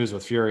there's some news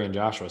with Fury and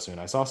Joshua soon.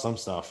 I saw some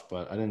stuff,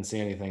 but I didn't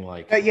see anything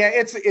like.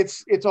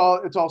 It's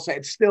all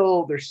set.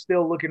 They're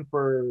still looking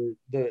for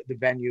the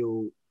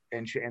venue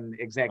and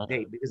exact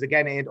date, because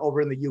again,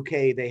 over in the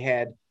UK they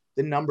had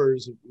the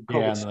numbers.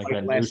 And like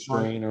that new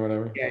strain or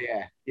whatever.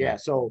 Yeah.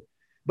 So,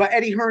 but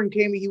Eddie Hearn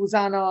came. He was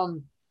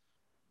on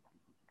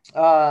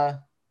after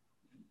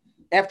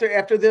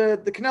the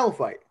Canelo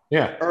fight.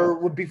 Yeah.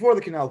 Or before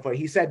the Canelo fight,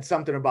 he said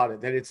something about it,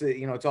 that it's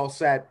all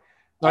set.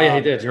 Oh yeah,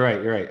 he did. You're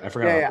right. I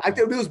forgot. Yeah. I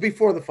think it was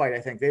before the fight.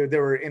 I think they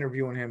were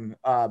interviewing him.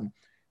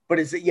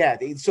 But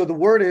so the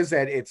word is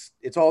that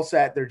it's all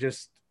set. They're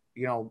just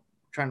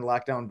trying to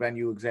lock down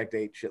venue, exact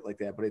date, shit like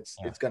that. But it's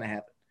gonna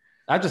happen.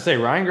 I have to say,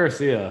 Ryan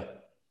Garcia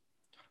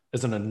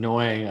is an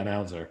annoying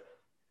announcer.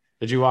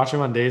 Did you watch him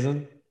on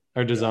DAZN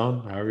or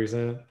DAZN, however you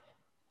say it?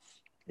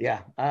 Yeah,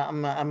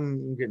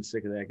 I'm getting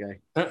sick of that guy.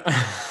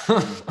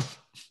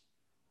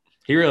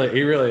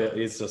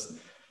 He's just.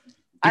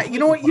 You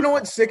know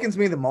what sickens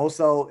me the most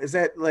though is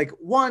that look,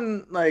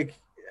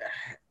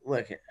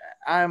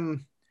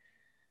 I'm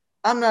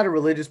not a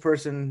religious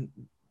person,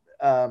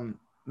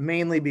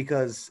 mainly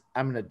because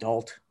I'm an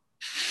adult,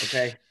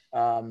 okay,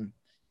 and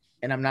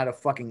I'm not a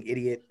fucking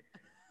idiot.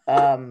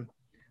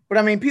 But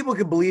I mean, people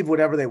can believe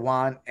whatever they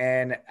want,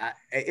 and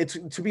it's,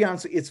 to be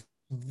honest, it's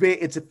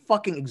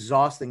fucking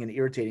exhausting and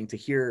irritating to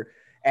hear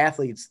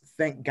athletes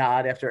thank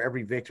God after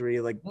every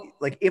victory. Like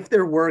if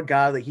there were a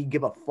God, like he'd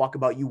give a fuck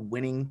about you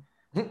winning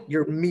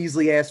your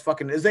measly ass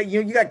fucking. Is that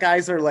you got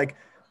guys that are like,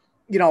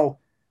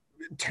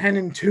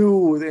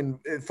 10-2 and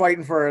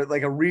fighting for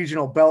like a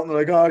regional belt, and they're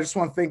like, oh, I just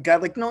want to thank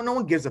God. Like, no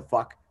one gives a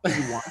fuck what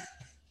you want.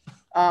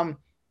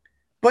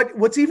 But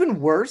what's even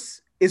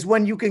worse is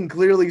when you can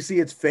clearly see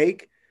it's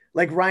fake.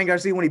 Like Ryan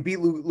Garcia when he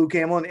beat Luke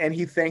Campbell and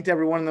he thanked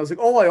everyone, and I was like,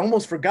 oh, I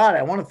almost forgot.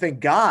 I want to thank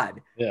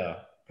God. Yeah.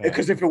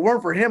 Because if it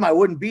weren't for him, I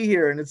wouldn't be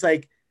here. And it's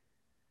like,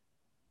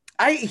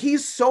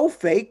 he's so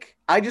fake.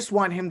 I just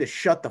want him to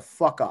shut the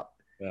fuck up.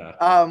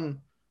 Yeah.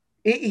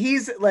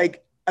 He's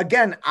like,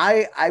 again,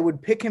 I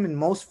would pick him in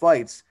most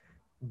fights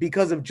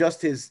because of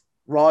just his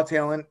raw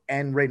talent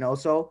and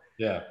Reynoso.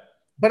 Yeah.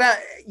 But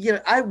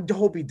I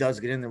hope he does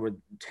get in there with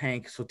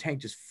Tank, so Tank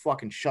just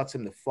fucking shuts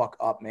him the fuck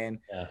up, man.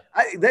 Yeah.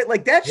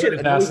 That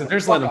shit. They're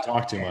just letting him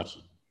talk too much.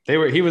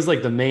 He was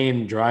like the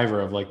main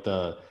driver of like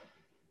the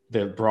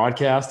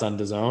broadcast on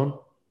DAZN.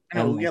 I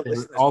know, yeah,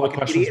 all the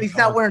questions. And he's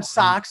not wearing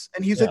socks,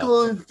 and he's like,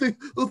 oh,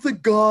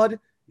 thank God.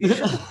 You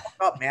shut the fuck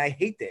up, man. I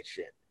hate that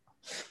shit.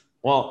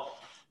 Well,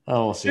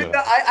 Oh, we'll see.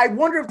 I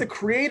wonder if the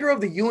creator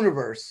of the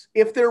universe,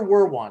 if there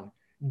were one,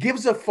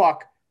 gives a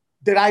fuck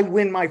that I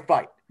win my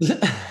fight.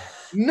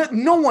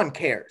 No one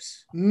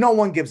cares. No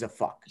one gives a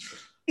fuck.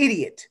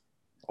 Idiot.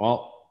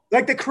 Well,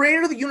 like the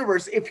creator of the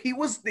universe, if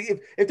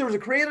there was a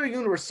creator of the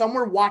universe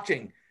somewhere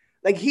watching,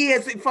 like he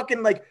has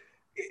fucking like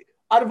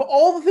out of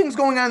all the things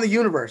going on in the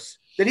universe,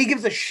 that he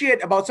gives a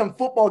shit about some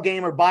football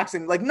game or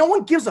boxing. Like no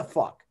one gives a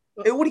fuck.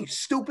 Hey, what are you,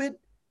 stupid?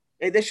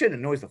 Hey, that shit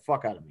annoys the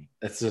fuck out of me.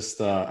 it's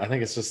just I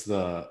think it's just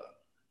the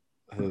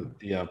what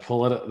do you want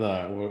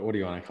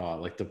to call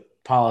it? Like the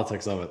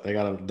politics of it. They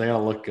gotta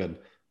look good.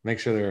 Make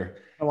sure they're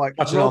I'm like,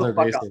 touching all their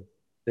bases.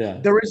 Yeah.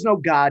 There is no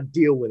God.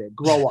 Deal with it.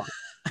 Grow up.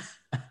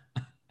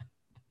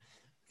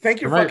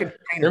 Thank your fucking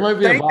trainer. There might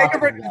be a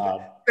boxing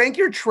god. Thank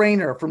your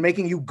trainer for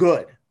making you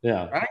good.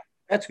 Yeah. Right?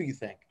 That's who you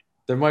think.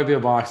 There might be a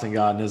boxing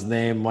god, and his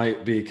name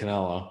might be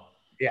Canelo.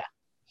 Yeah.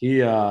 He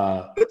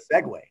good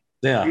segue.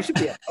 Yeah. You should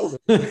be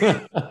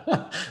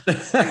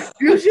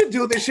you should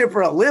do this shit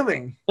for a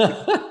living.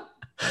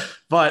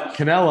 But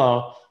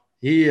Canelo,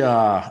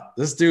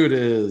 this dude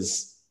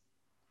is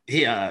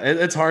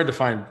it's hard to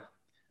find,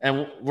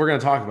 and we're gonna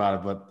talk about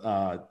it,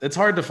 but it's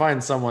hard to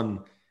find someone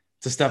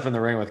to step in the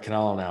ring with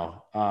Canelo now.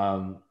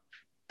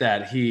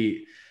 That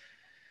you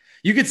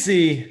could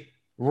see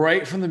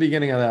right from the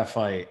beginning of that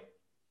fight,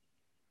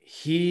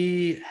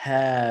 he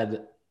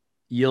had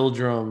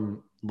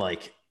Yildirim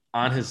like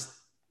on his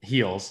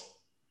heels.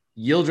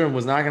 Yildirim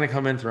was not going to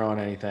come in throwing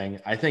anything.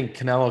 I think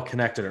Canelo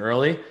connected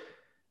early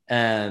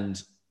and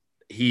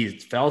he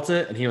felt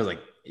it and he was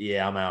like,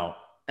 yeah, I'm out.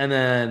 And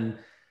then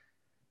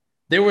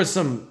there was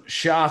some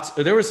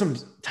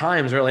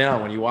times early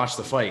on when you watched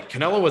the fight,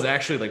 Canelo was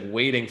actually like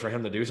waiting for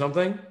him to do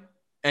something.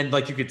 And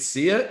like, you could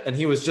see it. And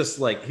he was just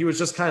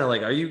kind of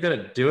like, are you going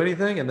to do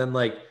anything? And then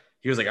like,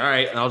 he was like, all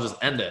right, and I'll just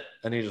end it.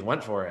 And he just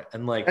went for it.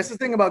 And like, that's the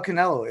thing about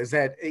Canelo is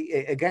that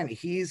again,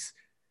 he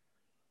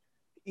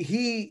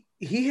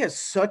has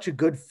such a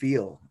good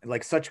feel,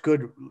 like such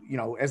good,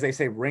 as they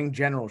say, ring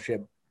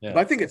generalship. Yeah. But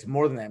I think it's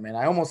more than that, man.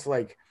 I almost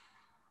like,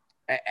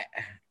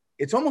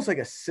 it's almost like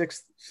a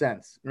sixth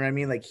sense. You know what I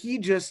mean? Like he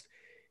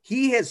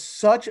has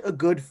such a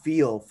good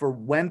feel for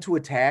when to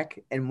attack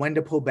and when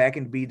to pull back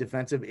and be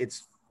defensive.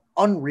 It's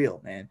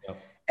unreal, man. Yeah.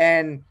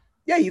 And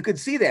yeah, you could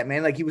see that,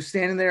 man. Like he was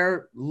standing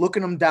there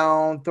looking him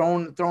down,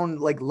 throwing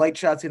like light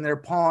shots in there,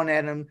 pawing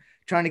at him,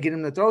 trying to get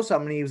him to throw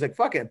something. And he was like,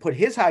 fuck it, put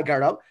his high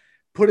guard up,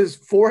 put his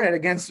forehead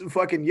against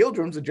fucking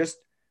Yildirim's and just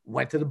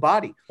went to the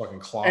body. Fucking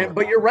claw.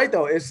 But you're right,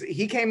 though, is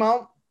he came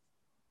out,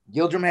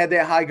 Yildirim had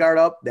that high guard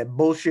up, that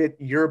bullshit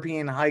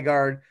European high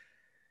guard.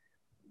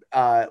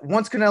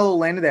 Once Canelo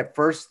landed that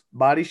first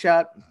body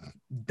shot,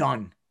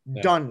 done.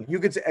 Yeah. Done. You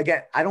could say,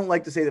 again, I don't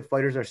like to say that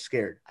fighters are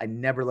scared. I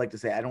never like to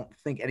say, I don't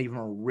think any of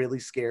them are really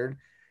scared.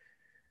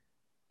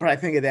 But I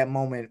think at that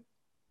moment,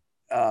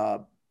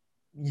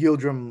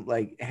 Yildirim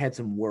like had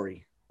some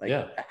worry. Like,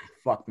 yeah.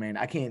 Fuck, man,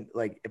 I can't,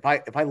 like, if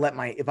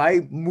I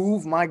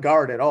move my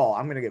guard at all,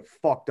 I'm gonna get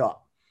fucked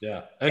up.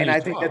 Yeah. And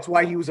I think that's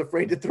why he was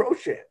afraid to throw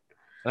shit.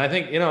 And I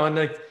think,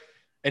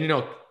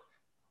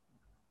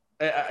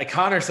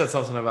 Conor said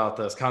something about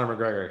this. Conor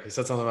McGregor, he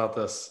said something about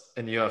this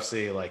in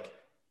UFC. Like,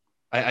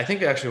 I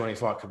think actually when he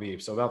fought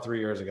Khabib, so about 3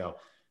 years ago,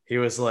 he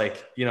was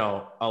like,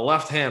 a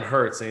left hand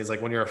hurts. And he's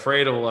like, when you're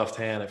afraid of a left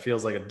hand, it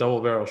feels like a double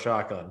barrel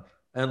shotgun.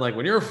 And like,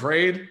 when you're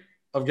afraid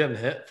of getting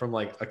hit from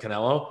like a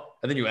Canelo,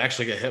 and then you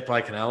actually get hit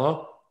by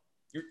Canelo,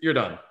 you're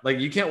done. Like,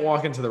 you can't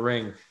walk into the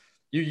ring.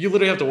 You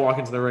literally have to walk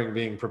into the ring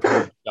being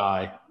prepared to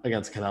die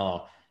against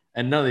Canelo.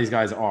 And none of these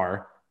guys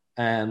are.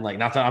 And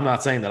like, I'm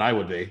not saying that I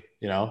would be,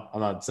 I'm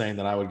not saying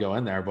that I would go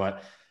in there,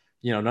 but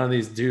none of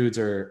these dudes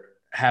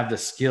have the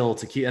skill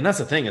to keep. And that's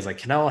the thing, is like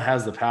Canelo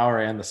has the power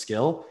and the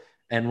skill.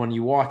 And when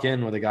you walk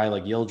in with a guy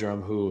like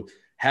Yildirim who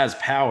has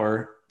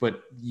power,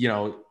 but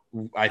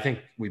I think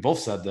we both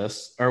said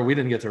this, or we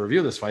didn't get to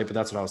review this fight, but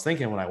that's what I was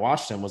thinking when I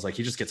watched him, was like,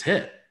 he just gets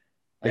hit.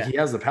 Like, he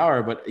has the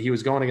power, but he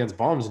was going against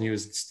bums and he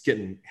was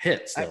getting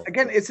hit still.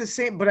 Again, it's the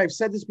same, but I've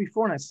said this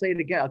before and I say it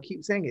again. I'll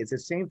keep saying it. It's the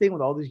same thing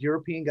with all these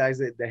European guys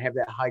that have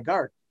that high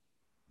guard.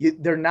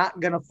 They're not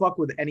going to fuck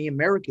with any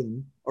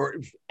American or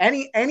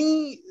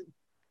any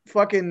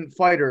fucking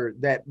fighter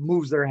that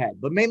moves their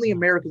head, but mainly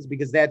Americans,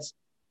 because that's,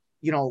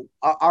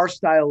 our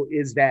style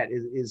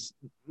is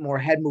more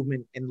head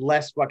movement and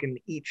less fucking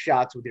eat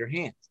shots with your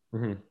hands.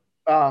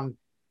 Mm-hmm.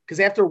 Because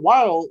after a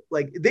while,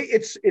 like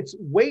it's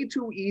way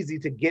too easy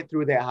to get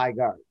through that high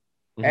guard,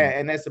 mm-hmm.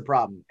 and that's the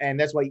problem, and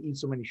that's why you eat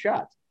so many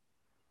shots.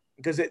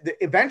 Because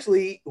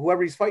eventually,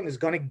 whoever he's fighting is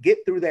going to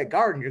get through that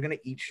guard, and you're going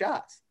to eat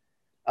shots.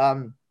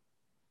 And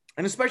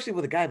especially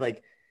with a guy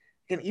like,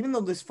 and even though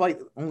this fight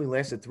only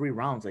lasted 3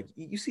 rounds, like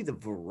you see the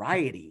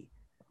variety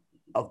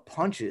of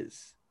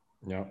punches.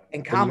 Yeah,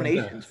 and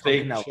combinations.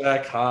 Fake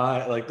check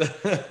high, like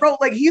that. Bro,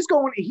 like he's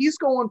going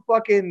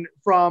fucking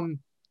from.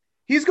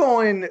 He's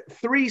going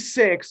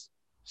 3-6,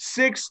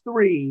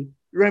 6-3, you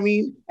know what I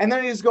mean? And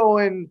then he's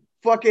going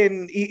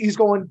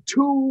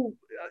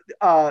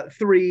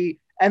 2-3,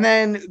 and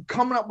then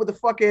coming up with a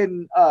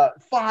fucking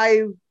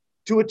 5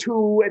 to a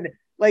 2. And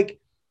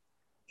like,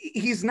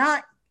 he's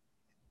not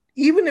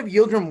even if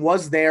Yildirim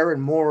was there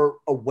and more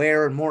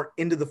aware and more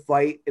into the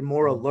fight and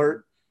more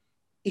alert,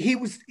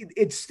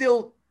 it's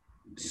still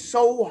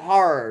so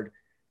hard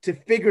to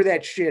figure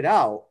that shit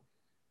out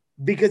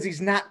because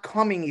he's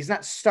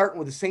not starting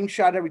with the same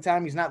shot every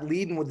time. He's not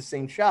leading with the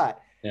same shot.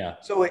 Yeah.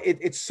 So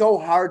it's so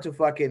hard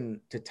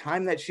to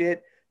time that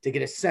shit, to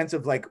get a sense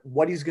of like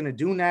what he's going to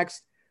do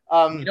next.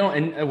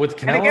 And with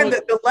Canelo, and again,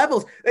 the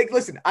levels, like,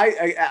 listen,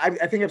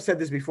 I think I've said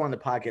this before on the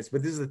podcast,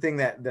 but this is the thing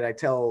that I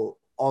tell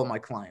all my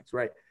clients,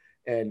 right?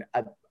 And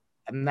I'm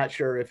not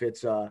sure if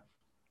it's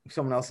if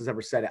someone else has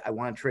ever said it. I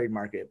want to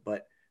trademark it,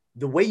 but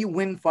the way you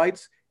win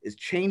fights is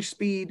change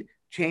speed,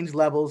 change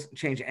levels,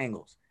 change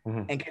angles.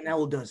 Mm-hmm. And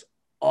Canelo does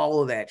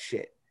all of that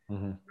shit.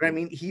 Mm-hmm. You know what I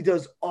mean? He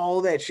does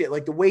all that shit.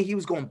 Like the way he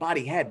was going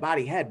body, head.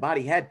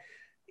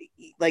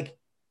 Like,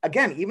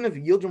 again, even if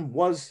Yildirim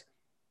was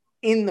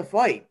in the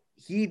fight,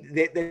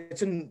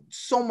 that's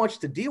so much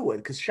to deal with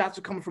because shots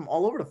are coming from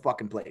all over the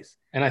fucking place.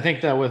 And I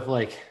think that with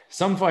like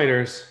some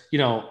fighters, you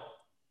know,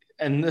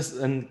 there's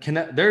a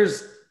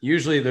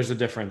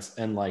difference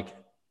in like,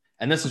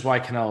 and this is why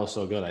Canelo is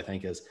so good, I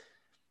think, is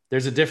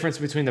there's a difference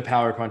between the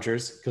power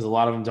punchers because a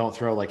lot of them don't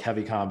throw like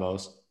heavy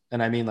combos.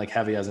 And I mean like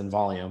heavy as in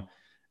volume.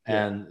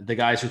 And the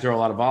guys who throw a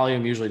lot of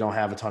volume usually don't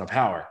have a ton of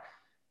power.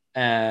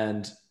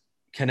 And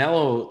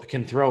Canelo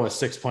can throw a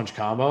 6-punch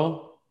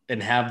combo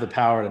and have the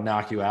power to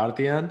knock you out at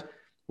the end,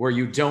 where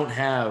you don't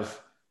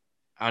have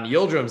on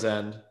Yildirim's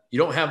end, you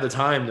don't have the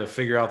time to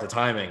figure out the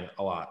timing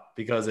a lot,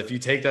 because if you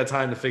take that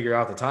time to figure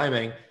out the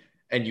timing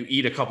and you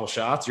eat a couple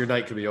shots, your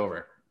night could be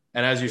over.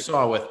 And as you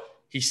saw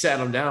he sat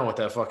him down with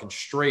that fucking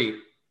straight,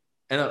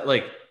 and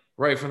like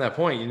right from that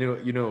point, you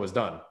knew it was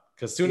done.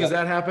 Because as soon as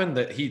that happened,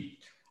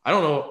 I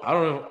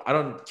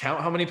don't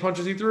count how many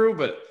punches he threw,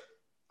 but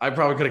I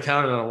probably could have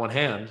counted it on one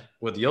hand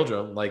with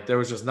Yildirim. Like there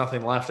was just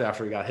nothing left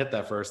after he got hit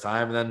that first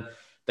time, and then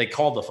they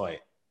called the fight.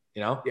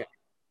 You know?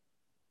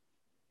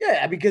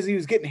 Yeah, because he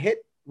was getting hit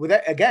with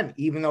that again,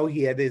 even though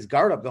he had his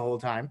guard up the whole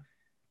time.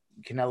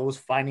 Canelo was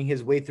finding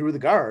his way through the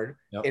guard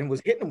and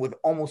was hitting him with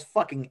almost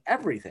fucking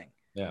everything.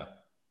 Yeah.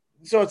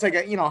 So it's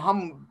like, you know,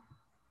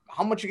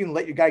 how much you can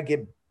let your guy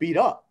get beat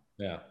up.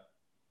 Yeah.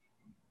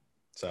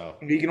 So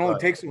you can only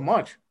take so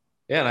much.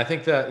 Yeah. And I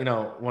think that, you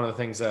know, one of the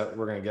things that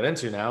we're going to get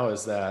into now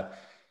is that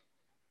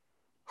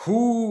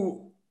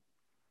who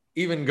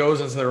even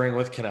goes into the ring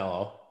with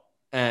Canelo,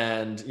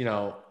 and, you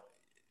know,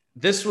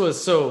 this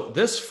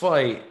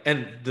fight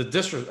and the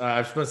disrespect,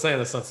 I've been saying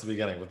this since the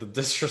beginning, but the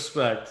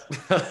disrespect,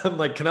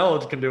 like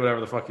Canelo can do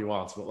whatever the fuck he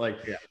wants, but like,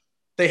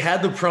 they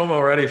had the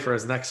promo ready for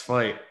his next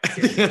fight at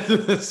the end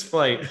of this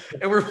fight,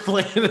 and we're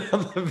playing it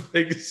on the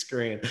big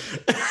screen.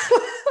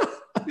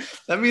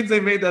 That means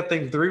they made that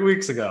thing 3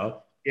 weeks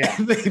ago. Yeah.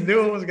 They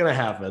knew it was going to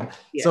happen.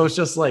 Yeah. So it's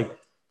just like,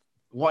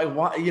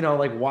 why, you know,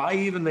 like, why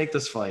even make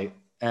this fight?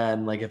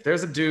 And like, if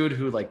there's a dude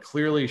who like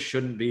clearly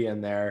shouldn't be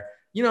in there,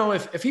 you know,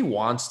 if he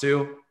wants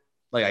to,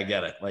 like, I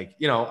get it. Like,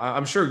 you know,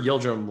 I'm sure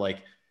Yildirim like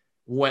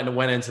went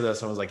into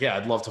this and was like, yeah,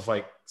 I'd love to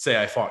fight.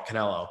 Say I fought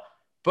Canelo,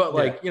 but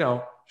like, you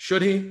know,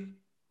 should he?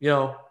 You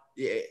know,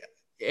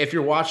 if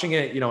you're watching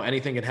it, you know,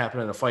 anything can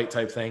happen in a fight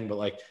type thing. But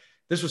like,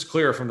 this was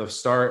clear from the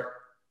start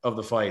of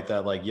the fight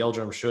that like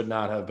Yildirim should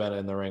not have been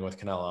in the ring with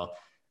Canelo,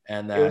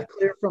 and that it was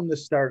clear from the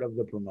start of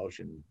the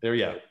promotion. There,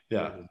 yeah.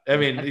 I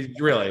mean,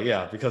 really,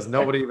 because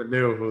nobody even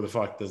knew who the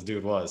fuck this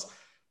dude was,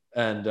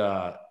 and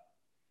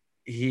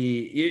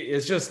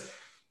it's just.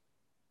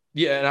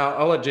 Yeah, and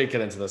I'll let Jake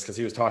get into this because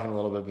he was talking a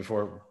little bit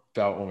before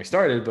about when we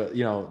started, but,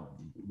 you know,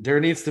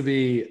 there needs to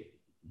be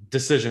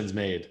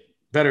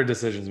better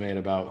decisions made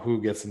about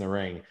who gets in the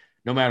ring,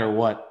 no matter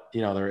what,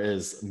 you know, there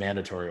is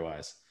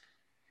mandatory-wise.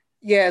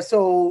 Yeah,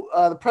 so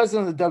the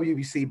president of the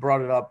WBC brought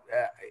it up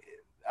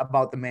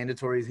about the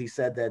mandatories. He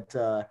said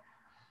that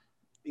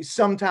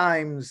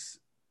sometimes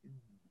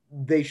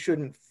they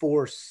shouldn't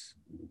force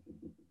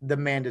the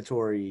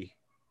mandatory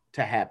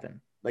to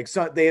happen. Like,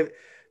 so they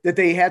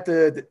have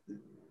to...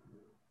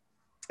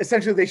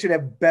 Essentially, they should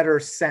have better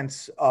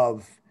sense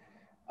of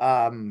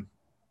the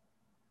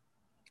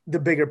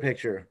bigger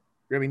picture.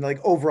 I mean,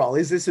 like, overall,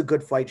 is this a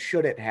good fight?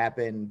 Should it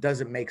happen?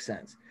 Does it make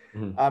sense?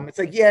 Mm-hmm. It's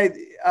like,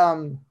 they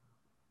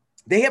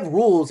have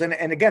rules. And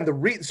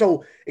again,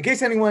 so in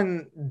case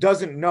anyone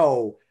doesn't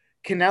know,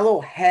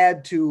 Canelo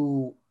had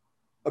to,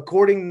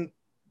 according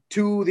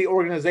to the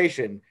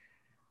organization,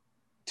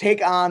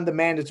 take on the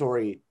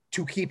mandatory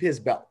to keep his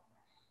belt.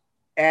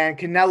 And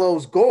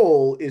Canelo's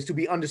goal is to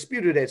be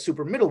undisputed at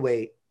super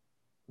middleweight,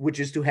 which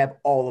is to have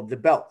all of the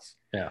belts.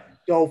 Yeah.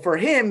 So for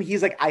him,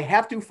 he's like, I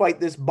have to fight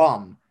this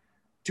bum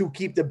to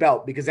keep the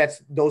belt because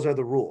those are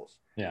the rules.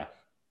 Yeah.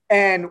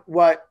 And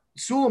what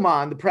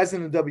Suleiman, the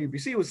president of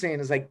WBC, was saying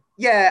is like,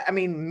 yeah, I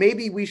mean,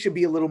 maybe we should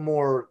be a little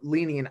more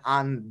lenient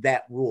on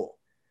that rule.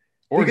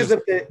 Or because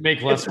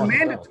make less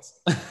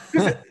belts.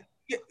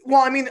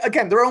 Well, I mean,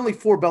 again, there are only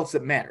 4 belts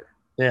that matter.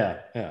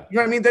 Yeah. You know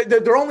what I mean?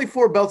 There are only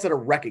 4 belts that are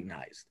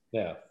recognized.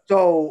 Yeah.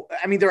 So,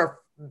 I mean, there are,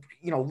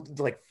 you know,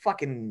 like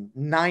fucking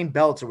 9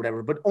 belts or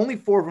whatever, but only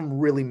 4 of them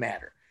really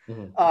matter.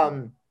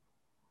 Mm-hmm.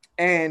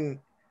 And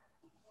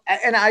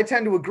I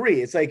tend to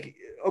agree. It's like,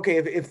 okay,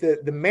 if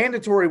the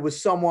mandatory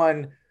was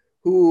someone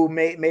who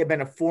may have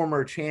been a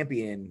former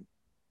champion,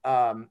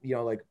 you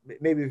know, like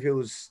maybe if it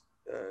was,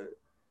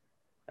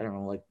 I don't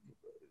know, like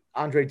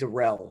Andre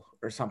Durrell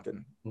or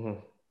something,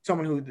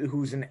 someone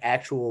who's an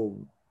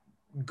actual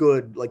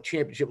good like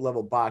championship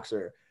level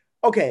boxer.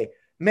 Okay,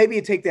 maybe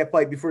you take that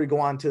fight before you go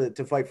on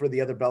to fight for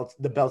the other belts,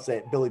 the belts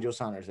that Billy Joe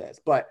Saunders has.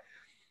 But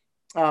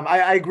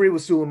I agree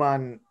with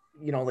Suleiman.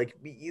 You know, like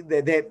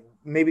that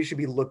maybe it should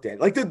be looked at.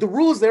 Like the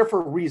rule is there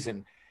for a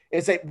reason.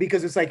 It's like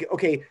because it's like,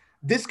 okay,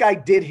 this guy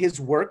did his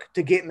work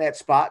to get in that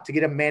spot to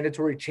get a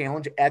mandatory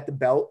challenge at the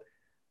belt.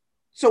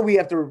 So we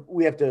have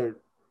to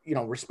you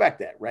know respect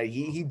that, right?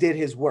 He did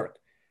his work.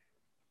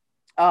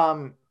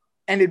 And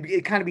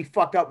it kind of be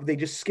fucked up if they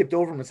just skipped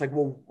over him. It's like,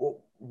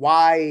 well,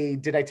 why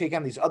did I take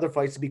on these other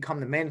fights to become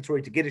the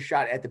mandatory to get a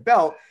shot at the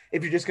belt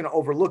if you're just going to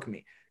overlook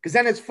me? Because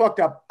then it's fucked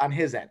up on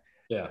his end.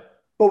 Yeah.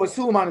 But what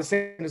Suleiman is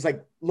saying is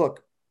like,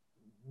 look,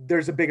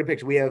 there's a bigger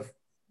picture. We have,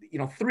 you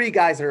know, 3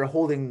 guys that are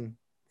holding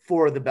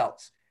 4 of the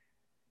belts.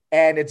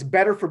 And it's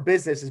better for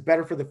business, it's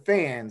better for the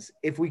fans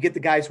if we get the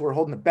guys who are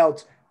holding the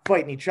belts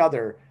fighting each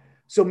other.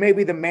 So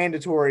maybe the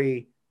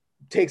mandatory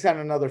takes on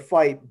another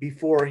fight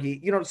before he,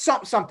 you know,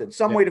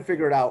 some way to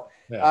figure it out.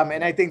 Yeah.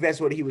 And I think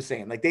that's what he was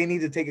saying. Like they need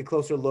to take a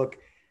closer look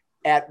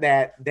at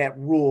that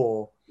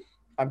rule.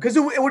 Because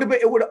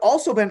it would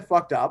also been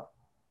fucked up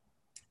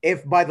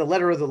if by the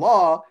letter of the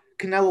law,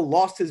 Canelo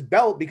lost his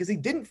belt because he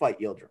didn't fight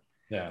Yildirim.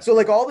 Yeah. So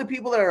like all the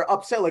people that are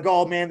upset, like,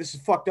 oh man, this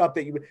is fucked up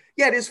that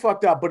yeah, it is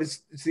fucked up, but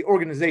it's the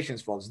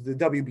organization's fault. It's the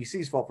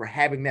WBC's fault for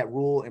having that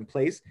rule in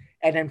place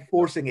and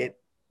enforcing it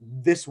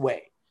this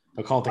way.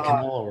 They'll call it the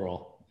Canelo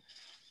rule.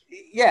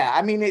 Yeah.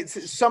 I mean,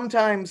 it's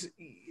sometimes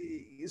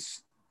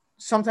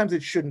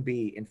it shouldn't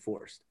be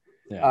enforced.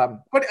 Yeah.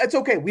 But it's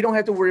okay. We don't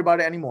have to worry about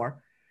it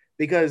anymore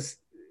because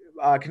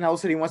Canelo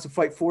said he wants to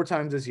fight 4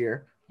 times this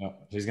year. No,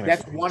 he's gonna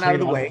That's one out of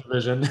the way.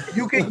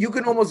 You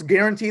can almost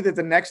guarantee that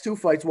the next 2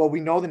 fights, well,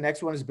 we know the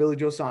next one is Billy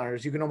Joe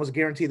Saunders. You can almost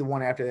guarantee the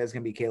one after that is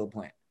going to be Caleb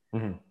Plant.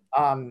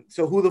 Mm-hmm.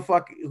 So who's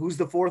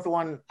the 4th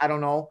one? I don't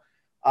know.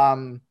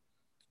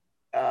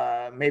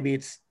 Maybe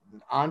it's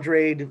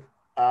Andre.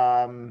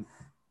 I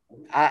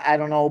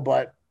don't know,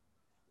 but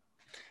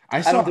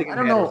I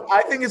don't know.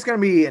 I think it's going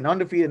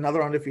to be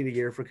another undefeated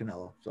year for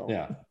Canelo. So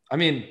yeah, I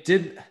mean,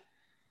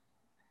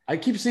 I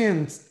keep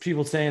seeing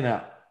people saying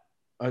that.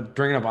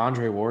 Bringing up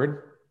Andre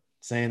Ward,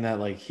 saying that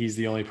like he's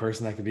the only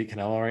person that could beat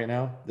Canelo right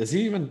now. Is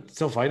he even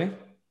still fighting?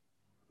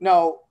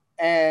 No,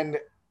 and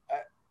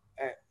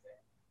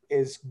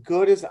as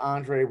good as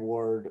Andre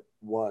Ward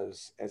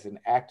was as an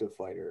active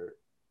fighter,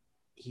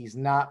 he's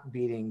not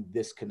beating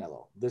this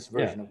Canelo, this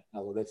version of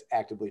Canelo that's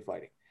actively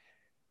fighting.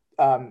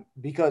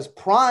 Because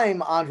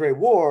prime Andre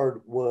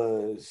Ward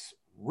was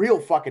real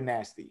fucking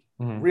nasty.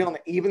 Mm-hmm.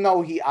 Even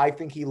though I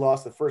think he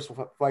lost the first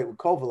fight with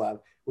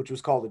Kovalev, which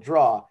was called a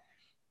draw.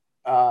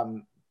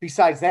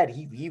 Besides that,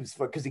 he was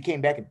because he came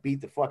back and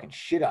beat the fucking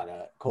shit out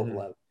of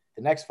Kovalev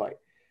the next fight.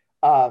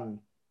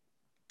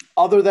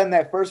 Other than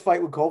that first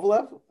fight with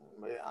Kovalev,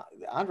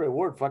 Andre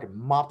Ward fucking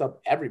mopped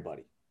up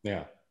everybody.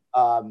 Yeah.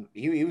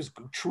 He was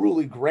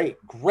truly great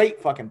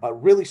fucking,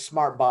 but really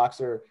smart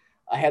boxer.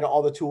 I had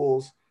all the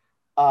tools.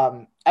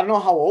 I don't know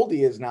how old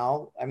he is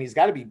now. I mean, he's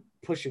got to be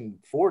pushing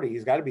 40.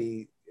 He's got to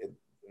be,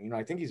 you know,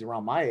 I think he's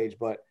around my age,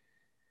 but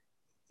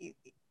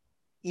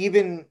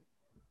even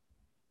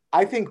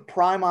I think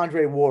prime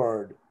Andre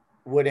Ward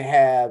would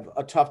have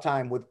a tough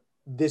time with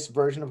this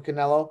version of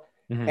Canelo.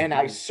 Mm-hmm. And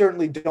I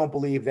certainly don't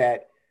believe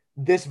that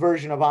this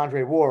version of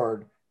Andre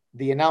Ward,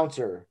 the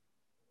announcer,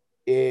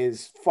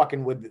 is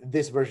fucking with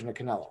this version of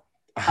Canelo.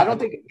 I don't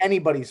think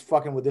anybody's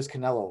fucking with this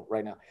Canelo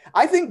right now.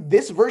 I think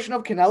this version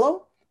of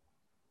Canelo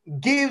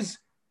gives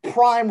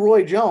prime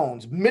Roy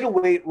Jones,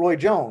 middleweight Roy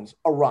Jones,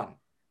 a run.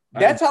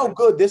 That's how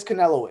good this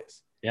Canelo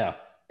is. Yeah.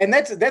 And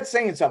that's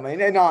saying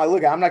something. And no,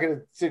 look, I'm not going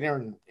to sit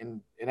here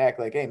and act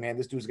like, hey, man,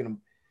 this dude's going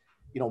to,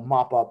 you know,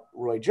 mop up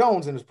Roy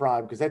Jones in his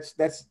prime because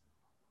that's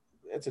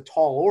a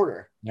tall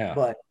order. Yeah.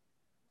 But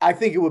I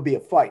think it would be a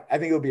fight. I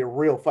think it would be a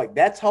real fight.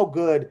 That's how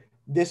good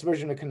this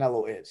version of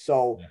Canelo is.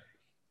 So,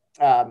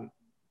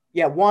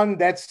 one,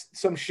 that's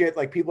some shit.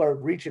 Like people are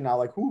reaching out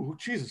like, who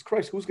Jesus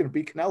Christ, who's going to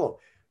beat Canelo?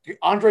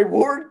 Andre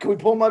Ward? Can we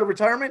pull him out of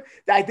retirement?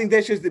 I think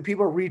that's just that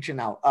people are reaching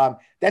out.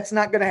 That's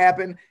not going to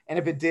happen. And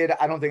if it did,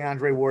 I don't think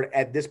Andre Ward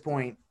at this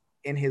point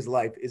in his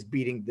life is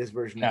beating this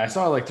version. Yeah, I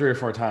saw it like 3 or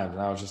 4 times,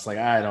 and I was just like,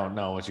 I don't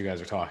know what you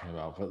guys are talking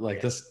about. But like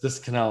this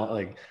Canelo,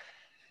 like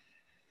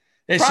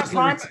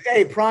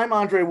prime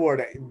Andre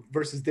Ward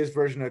versus this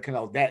version of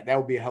Canelo. That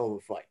would be a hell of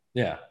a fight.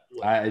 Yeah,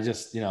 I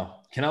just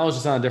Canelo's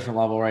just on a different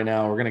level right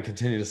now. We're going to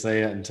continue to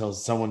say it until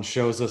someone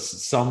shows us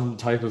some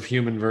type of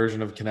human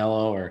version of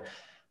Canelo or.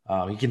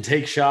 He can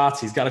take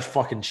shots. He's got a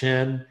fucking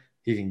chin.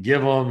 He can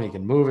give them. He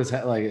can move his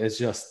head. Like he's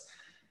just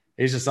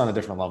on a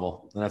different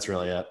level, and that's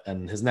really it.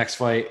 And his next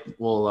fight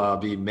will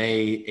be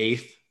May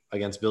 8th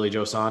against Billy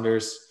Joe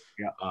Saunders.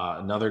 Yeah,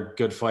 another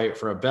good fight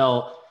for a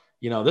belt.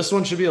 You know, this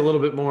one should be a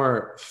little bit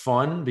more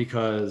fun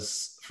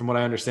because, from what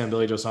I understand,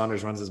 Billy Joe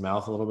Saunders runs his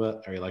mouth a little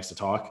bit, or he likes to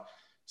talk.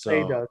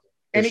 So he does.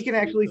 and he can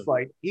actually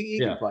fight. He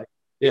Yeah. can fight.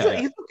 Yeah.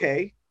 He's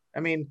okay. I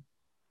mean,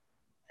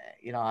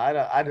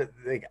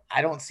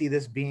 I don't see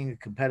this being a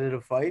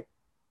competitive fight,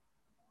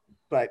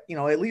 but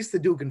at least the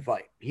dude can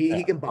fight.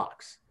 He can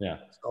box. Yeah.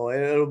 So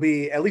it'll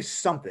be at least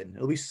something.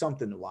 It'll be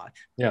something to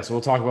watch. Yeah. So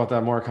we'll talk about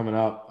that more coming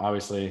up.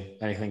 Obviously,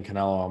 anything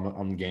Canelo,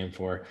 I'm game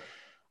for.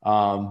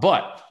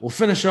 But we'll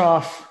finish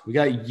off. We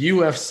got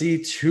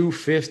UFC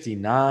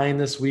 259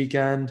 this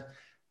weekend.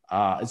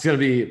 It's going to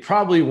be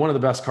probably one of the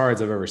best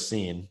cards I've ever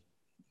seen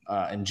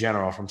in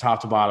general, from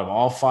top to bottom.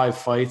 All 5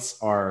 fights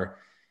are,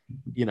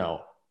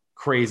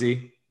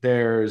 crazy.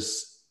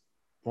 There's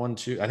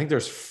I think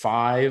there's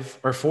 5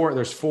 or 4.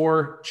 There's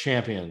 4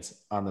 champions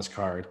on this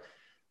card.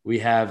 We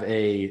have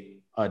a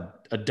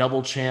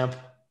double champ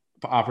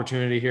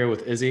opportunity here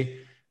with Izzy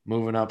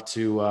moving up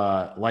to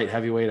light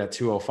heavyweight at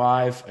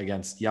 205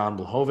 against Jan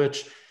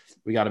Blachowicz.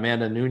 We got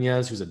Amanda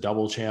Nunes, who's a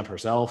double champ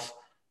herself,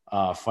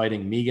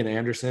 fighting Megan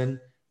Anderson.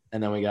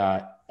 And then we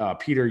got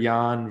Peter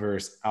Yan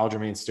versus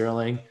Aljamain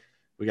Sterling.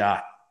 We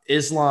got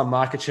Islam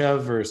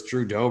Makhachev versus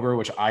Drew Dober,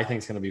 which I think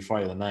is going to be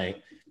fight of the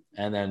night.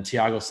 And then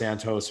Thiago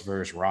Santos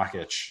versus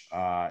Rakic.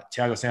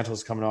 Thiago Santos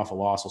is coming off a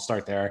loss. We'll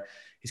start there.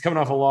 He's coming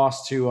off a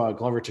loss to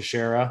Glover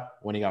Teixeira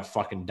when he got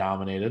fucking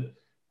dominated.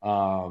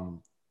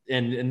 And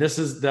this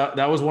is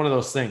that was one of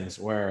those things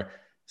where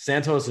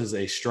Santos is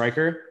a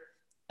striker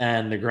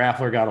and the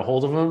grappler got a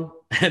hold of him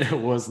and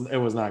it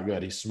was not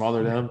good. He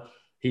smothered him.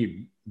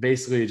 He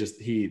basically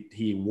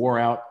he wore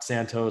out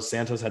Santos.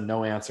 Santos had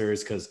no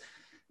answers because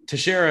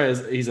Teixeira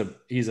he's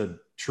a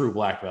true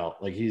black belt.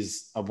 Like,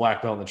 he's a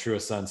black belt in the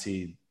truest sense.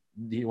 He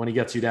when he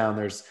gets you down,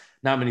 there's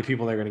not many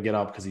people that are going to get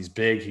up because he's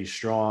big, he's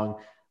strong.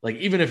 Like,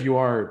 even if you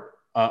are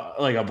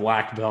like a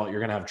black belt,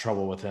 you're going to have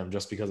trouble with him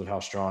just because of how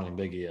strong and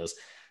big he is.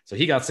 So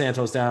he got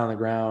Santos down on the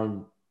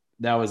ground.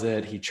 That was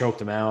it. He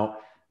choked him out,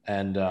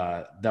 and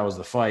that was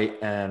the fight.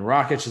 And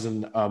Rakic is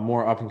a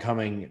more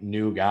up-and-coming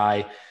new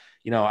guy.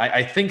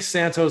 I think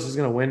Santos is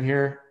going to win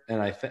here,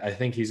 and I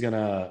think he's going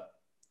to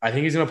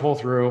pull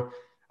through.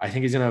 I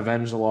think he's going to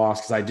avenge the loss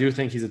because I do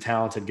think he's a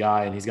talented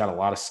guy and he's got a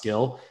lot of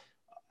skill.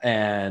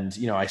 And,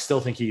 I still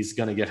think he's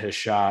going to get his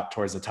shot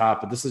towards the top.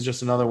 But this is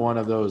just another one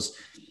of those,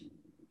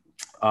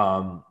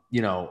 I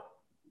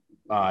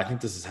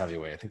think this is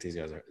heavyweight. I think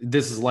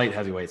this is light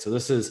heavyweight. So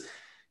this is,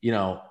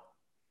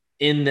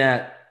 in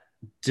that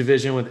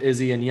division with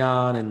Izzy and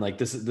Jan. And like,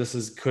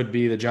 this could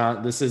be the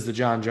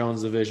John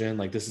Jones division.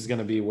 Like, this is going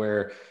to be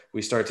where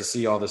we start to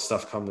see all this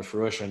stuff come to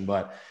fruition.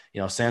 But,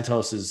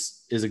 Santos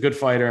is a good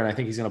fighter, and I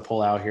think he's going to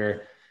pull out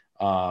here.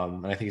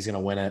 And I think he's going to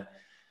win it.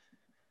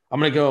 I'm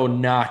going to go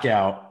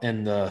knockout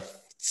in the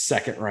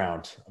second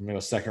round. I'm going to go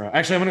second round.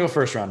 Actually, I'm going to go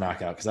first round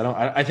knockout because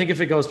I think if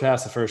it goes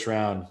past the first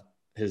round,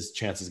 his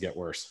chances get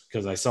worse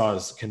because I saw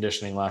his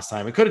conditioning last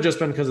time. It could have just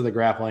been because of the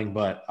grappling,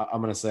 but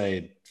I'm going to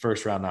say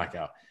first round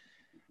knockout.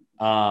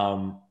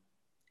 Islam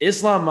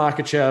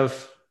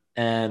Makhachev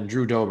and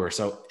Drew Dober.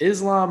 So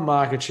Islam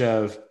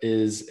Makhachev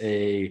is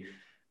a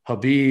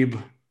Habib.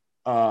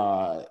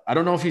 I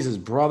don't know if he's his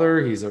brother.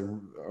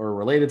 Or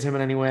related to him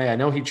in any way. I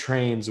know he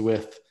trains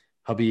with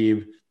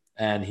Habib,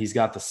 and he's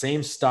got the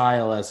same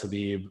style as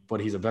Habib, but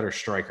he's a better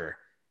striker.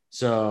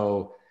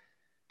 So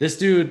this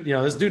dude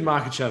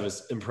Makhachev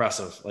is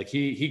impressive. Like,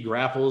 he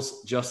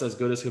grapples just as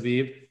good as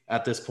Habib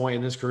at this point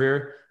in his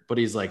career, but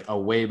he's like a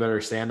way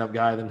better stand-up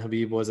guy than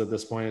Habib was at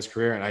this point in his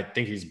career. And I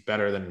think he's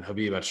better than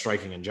Habib at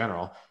striking in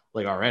general,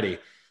 like, already.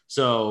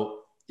 So,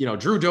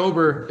 Drew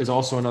Dober is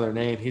also another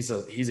name. He's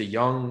a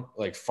young,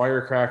 like,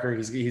 firecracker.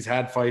 He's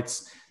had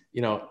fights,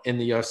 in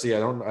the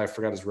UFC. I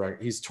forgot his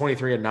record. He's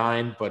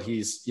 23-9, but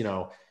he's,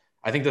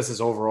 I think that's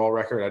his overall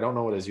record. I don't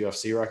know what his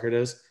UFC record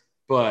is,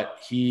 but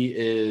he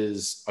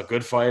is a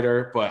good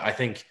fighter. But I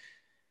think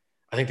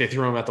they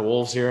threw him at the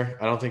wolves here.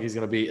 I don't think he's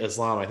going to beat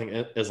Islam. I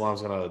think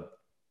Islam's going to,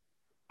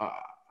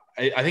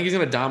 I think he's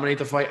going to dominate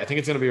the fight. I think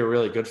it's going to be a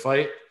really good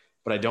fight,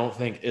 but I don't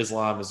think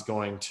Islam is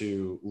going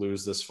to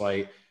lose this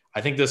fight.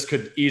 I think this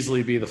could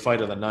easily be the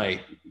fight of the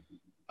night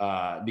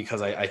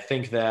because I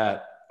think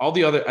that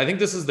I think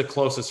this is the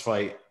closest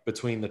fight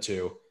between the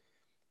two.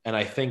 And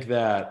I think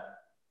that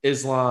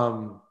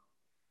Islam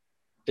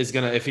is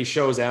going to, if he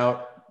shows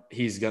out,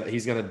 he's going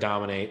to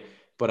dominate.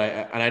 But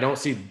I don't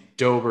see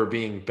Dober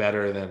being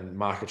better than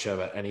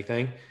Makhachev at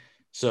anything.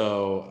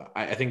 So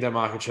I think that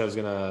Makhachev is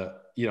going to,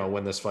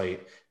 win this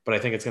fight, but I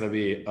think it's going to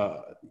be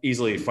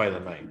easily fight of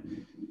the night.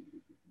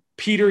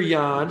 Peter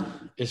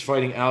Yan is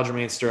fighting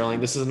Aljamain Sterling.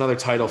 This is another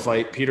title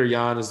fight. Peter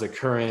Yan is the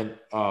current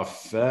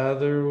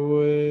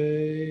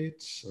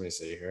featherweight. Let me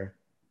see here.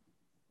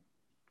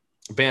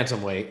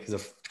 Bantamweight. He's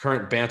a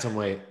current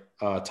bantamweight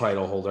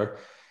title holder.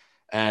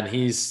 And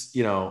he's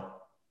a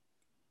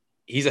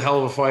hell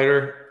of a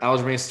fighter.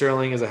 Aljamain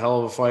Sterling is a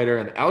hell of a fighter.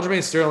 And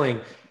Aljamain Sterling,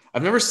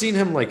 I've never seen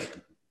him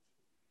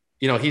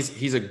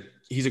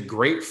he's a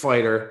great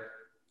fighter,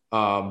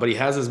 but he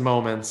has his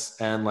moments.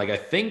 And I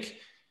think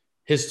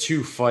his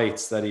 2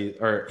 fights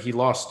he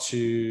lost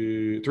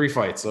 3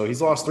 fights. So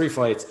he's lost 3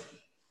 fights.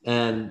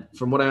 And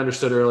from what I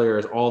understood earlier,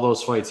 is all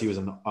those fights he was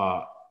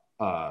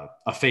a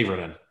favorite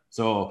in.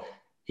 So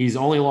he's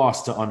only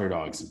lost to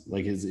underdogs.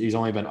 Like he's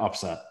only been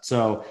upset.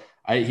 So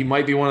he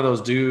might be one of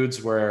those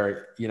dudes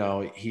where,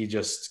 he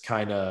just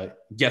kind of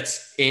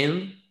gets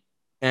in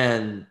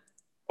and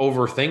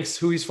overthinks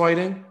who he's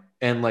fighting.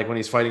 And like when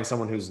he's fighting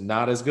someone who's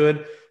not as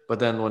good, but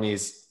then when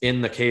he's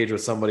in the cage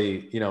with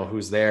somebody,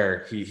 who's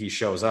there, he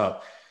shows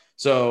up.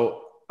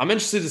 So I'm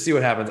interested to see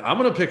what happens. I'm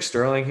going to pick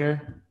Sterling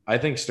here. I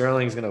think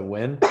Sterling's going to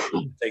win,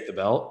 take the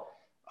belt.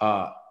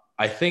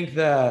 I think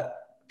that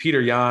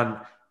Peter Yan,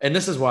 and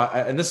this is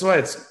why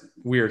it's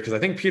weird, because I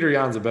think Peter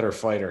Yan's a better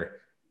fighter.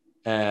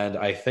 And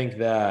I think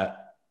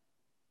that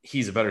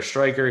he's a better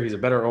striker. He's a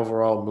better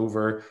overall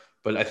mover.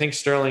 But I think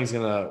Sterling's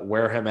going to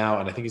wear him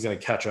out, and I think he's going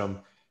to catch him.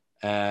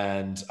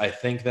 And I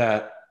think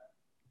that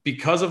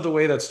because of the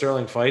way that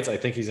Sterling fights, I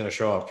think he's going to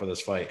show up for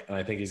this fight. And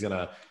I think he's going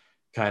to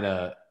kind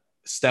of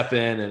step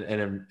in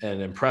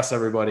and impress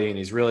everybody. And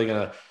he's really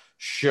going to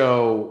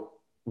show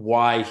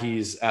why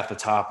he's at the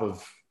top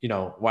of,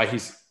 why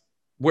he's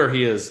where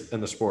he is in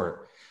the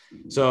sport.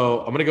 So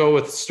I'm going to go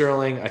with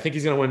Sterling. I think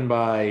he's going to win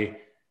by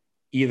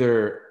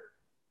either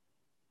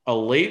a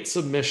late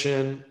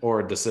submission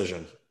or a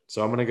decision.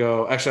 So I'm going to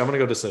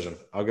go decision.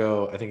 I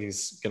think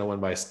he's going to win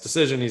by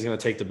decision. He's going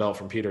to take the belt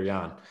from Peter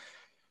Yan.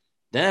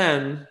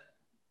 Then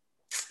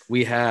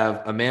we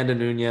have Amanda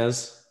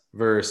Nunes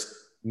versus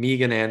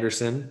Megan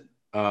Anderson.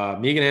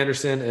 Megan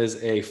Anderson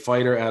is a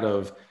fighter out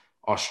of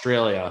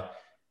Australia,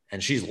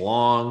 and she's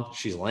long,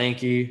 she's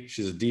lanky,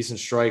 she's a decent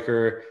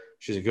striker,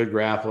 she's a good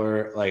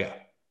grappler.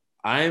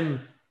 And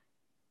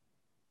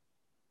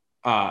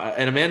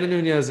Amanda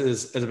Nunes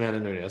is Amanda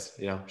Nunes.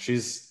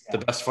 She's the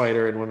best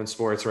fighter in women's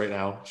sports right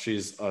now.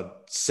 She's a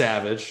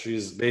savage.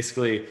 She's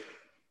basically,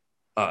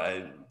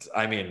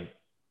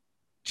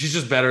 she's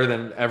just better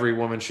than every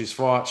woman she's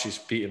fought. She's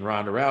beaten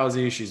Ronda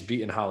Rousey. She's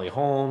beaten Holly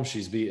Holm.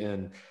 She's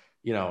beaten,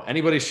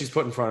 anybody she's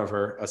put in front of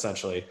her,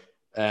 essentially.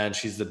 And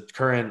she's the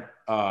current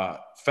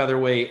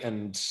featherweight,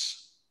 and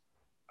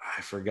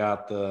I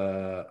forgot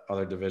the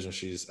other division.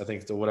 I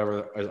think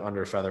whatever is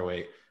under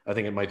featherweight. I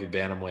think it might be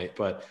bantamweight,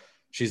 but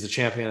she's the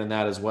champion in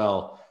that as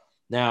well.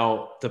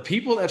 Now, the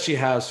people that she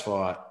has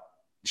fought,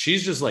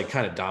 she's just like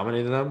kind of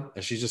dominated them,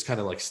 and she's just kind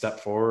of like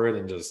stepped forward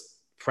and just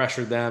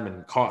pressured them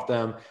and caught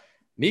them.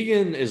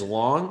 Megan is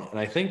long, and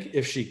I think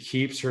if she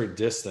keeps her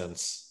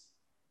distance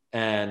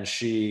and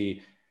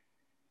she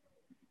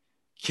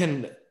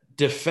can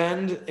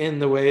defend in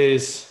the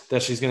ways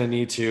that she's going to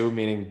need to,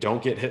 meaning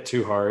don't get hit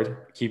too hard,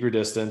 keep your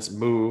distance,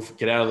 move,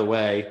 get out of the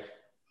way,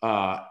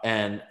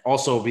 and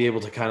also be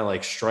able to kind of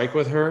like strike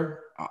with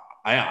her.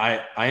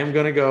 I am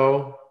going to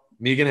go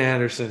Megan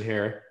Anderson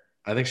here.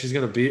 I think she's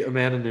going to beat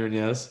Amanda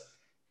Nunes.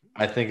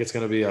 I think it's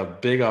going to be a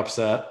big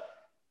upset,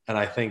 and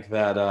I think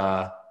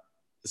that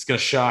it's going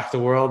to shock the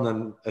world, and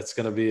then it's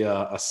going to be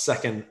a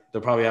second.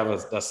 They'll probably have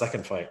a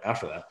second fight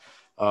after that.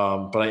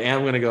 But I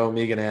am going to go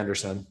Megan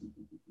Anderson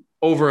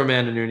over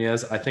Amanda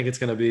Nunes. I think it's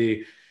going to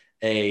be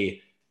a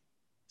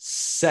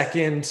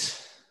second.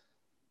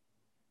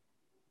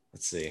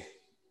 Let's see.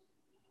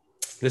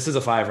 This is a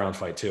 5-round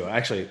fight too.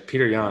 Actually,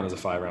 Peter Yan is a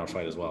 5-round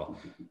fight as well.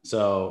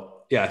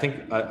 So yeah, I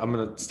think I'm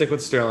going to stick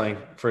with Sterling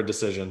for a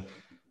decision.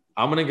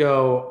 I'm going to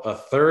go a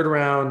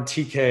 3rd-round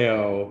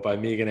TKO by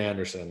Megan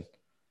Anderson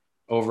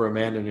over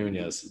Amanda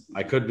Nunes.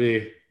 I could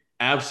be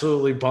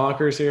absolutely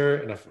bonkers here,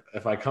 and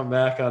if I come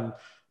back on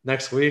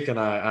next week and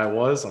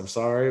I'm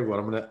sorry, but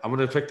I'm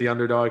gonna pick the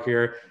underdog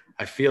here.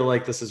 I feel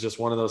like this is just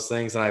one of those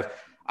things, and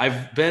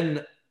I've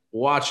been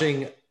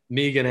watching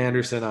Megan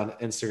Anderson on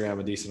Instagram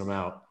a decent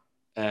amount,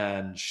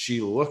 and she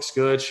looks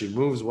good. She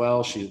moves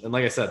well. And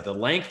like I said, the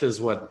length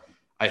is what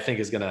I think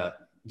is gonna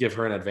give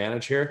her an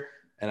advantage here.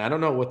 And I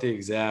don't know what the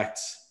exact.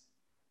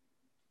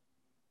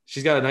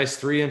 She's got a nice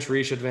 3-inch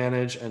reach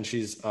advantage, and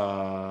she's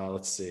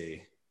let's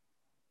see.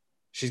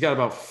 She's got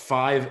about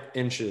 5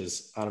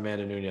 inches on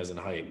Amanda Nunes in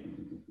height.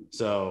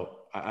 So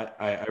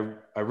I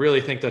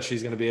really think that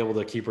she's going to be able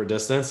to keep her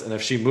distance. And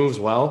if she moves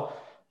well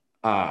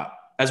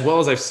as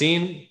I've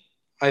seen,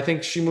 I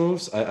think she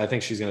moves. I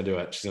think she's going to do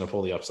it. She's going to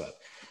pull the upset.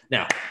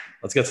 Now,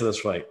 let's get to this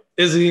fight.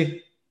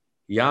 Izzy,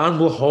 Jan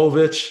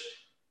Blachowicz.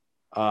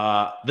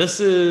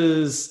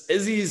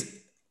 Izzy's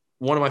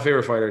one of my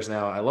favorite fighters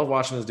now. I love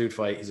watching this dude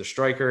fight. He's a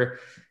striker.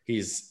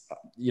 He's,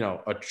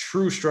 a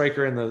true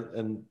striker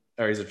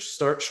he's a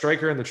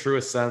striker in the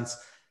truest sense.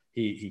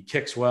 He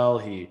kicks well.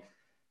 He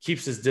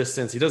keeps his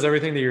distance. He does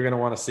everything that you're going to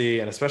want to see.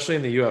 And especially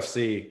in the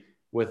UFC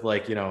with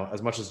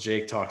as much as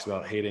Jake talks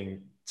about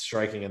hating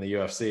striking in the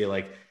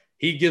UFC,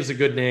 he gives a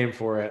good name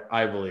for it,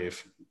 I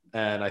believe.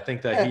 And I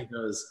think that he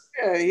does.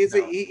 Yeah,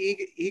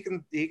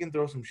 he can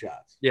throw some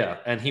shots. Yeah.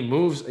 And he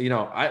moves,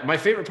 my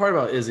favorite part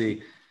about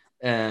Izzy,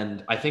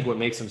 and I think what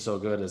makes him so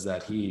good, is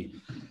that he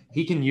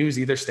can use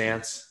either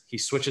stance. He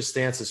switches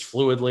stances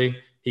fluidly.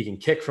 He can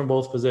kick from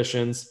both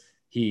positions.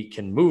 He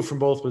can move from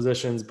both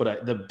positions.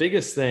 But the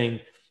biggest thing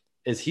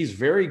is he's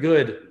very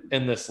good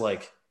in this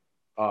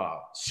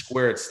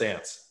squared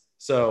stance.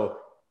 So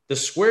the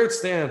squared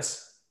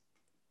stance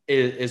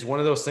is one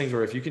of those things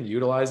where if you can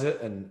utilize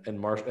it and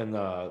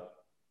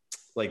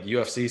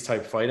UFC's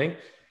type fighting,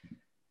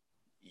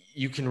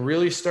 you can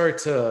really start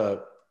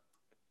to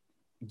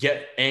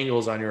get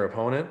angles on your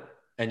opponent,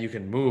 and you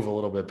can move a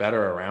little bit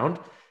better around.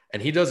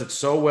 And he does it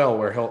so well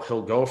where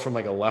he'll go from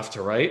like a left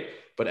to right,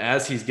 but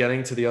as he's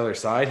getting to the other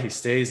side, he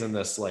stays in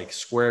this like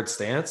squared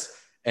stance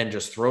and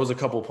just throws a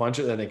couple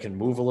punches, and it can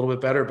move a little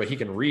bit better, but he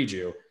can read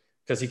you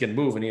because he can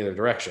move in either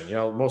direction. You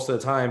know, most of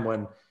the time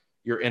when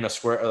you're in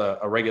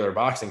a regular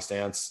boxing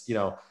stance, you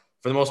know,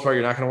 for the most part,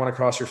 you're not going to want to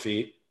cross your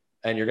feet,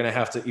 and you're going to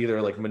have to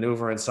either like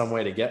maneuver in some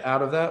way to get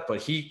out of that.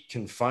 But he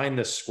can find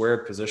this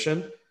squared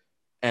position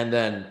and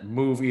then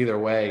move either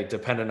way,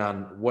 depending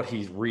on what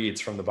he reads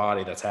from the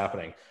body that's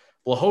happening.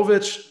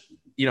 Blachowicz,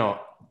 you know,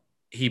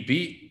 he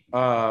beat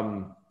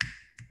Dominic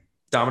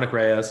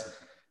Reyes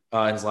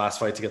in his last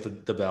fight to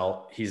get the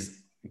belt.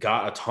 He's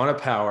got a ton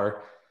of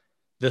power.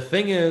 The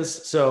thing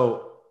is,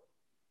 so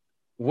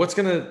what's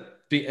going to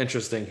be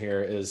interesting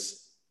here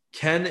is,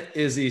 can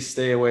Izzy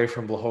stay away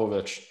from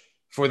Blachowicz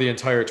for the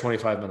entire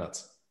 25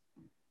 minutes?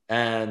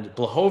 And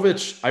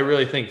Blachowicz, I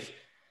really think,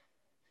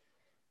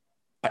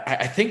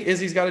 I think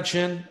Izzy's got a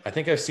chin. I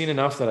think I've seen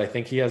enough that I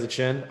think he has a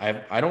chin.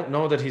 I don't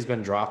know that he's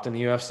been dropped in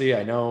the UFC.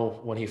 I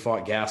know when he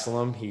fought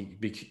Gastelum,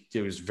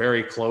 he was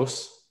very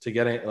close to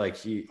getting, like,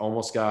 he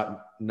almost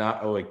got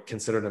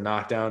considered a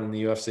knockdown in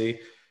the UFC.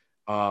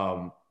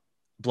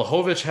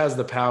 Blachowicz has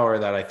the power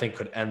that I think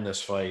could end this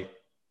fight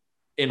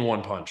in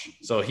one punch.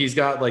 So he's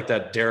got like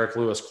that Derek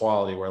Lewis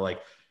quality where,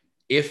 like,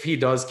 if he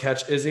does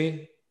catch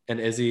Izzy, and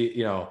Izzy,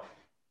 you know,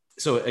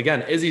 so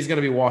again, Izzy's going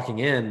to be walking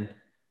in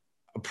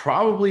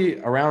probably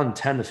around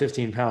 10 to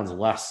 15 pounds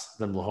less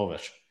than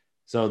Blachowicz.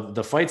 So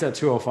the fight's at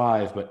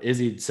 205, but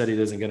Izzy said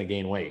he isn't going to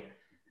gain weight.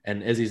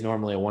 And Izzy's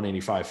normally a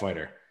 185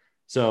 fighter.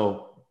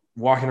 So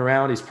walking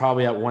around, he's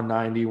probably at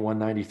 190,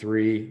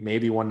 193,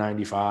 maybe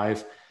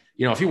 195.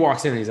 You know, if he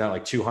walks in and he's at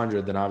like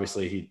 200, then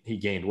obviously he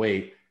gained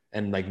weight.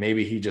 And like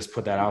maybe he just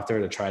put that out there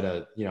to try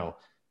to, you know,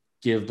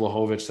 give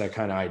Blachowicz that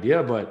kind of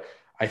idea. But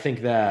I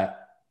think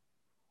that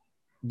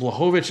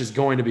Blachowicz is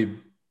going to be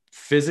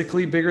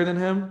physically bigger than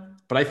him.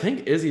 But I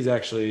think Izzy's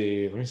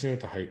actually, let me see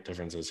what the height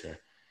difference is here.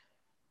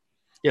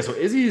 Yeah, so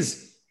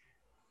Izzy's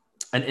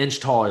an inch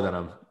taller than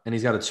him, and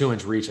he's got a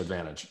 2-inch reach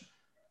advantage.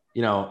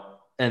 You know,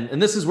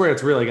 and this is where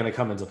it's really going to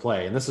come into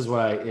play. And this is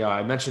why, you know,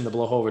 I mentioned the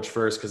Blachowicz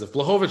first, because if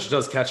Blachowicz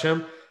does catch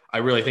him, I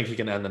really think he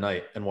can end the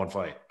night in one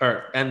fight,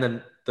 or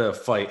end the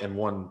fight in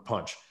one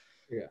punch.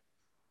 Yeah.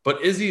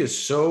 But Izzy is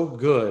so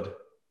good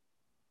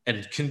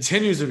and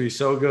continues to be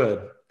so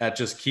good at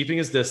just keeping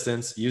his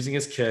distance, using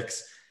his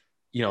kicks,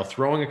 you know,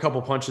 throwing a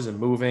couple punches and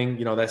moving,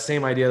 you know, that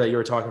same idea that you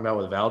were talking about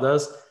with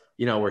Valdez,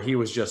 you know, where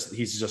he's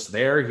just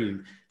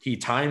there. He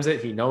times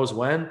it. He knows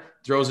when,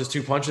 throws his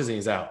 2 punches and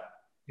he's out.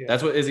 Yeah.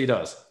 That's what Izzy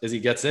does. Izzy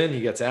gets in,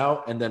 he gets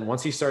out. And then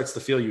once he starts to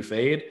feel you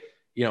fade,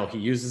 you know, he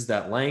uses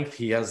that length.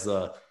 He has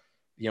the,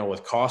 you know,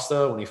 with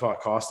Costa, when he fought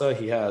Costa,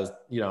 he has,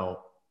 you know,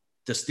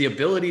 just the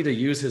ability to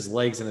use his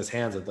legs and his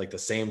hands at like the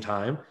same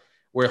time,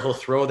 where he'll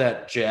throw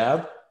that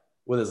jab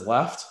with his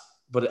left,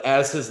 but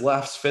as his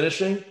left's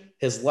finishing,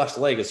 his left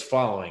leg is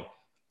following.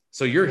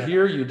 So you're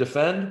here, you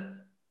defend,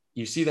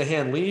 you see the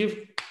hand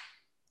leave,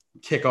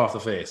 kick off the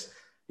face.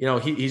 You know,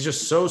 he's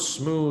just so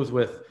smooth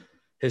with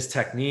his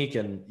technique,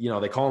 and, you know,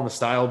 they call him the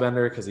style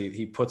bender because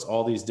he puts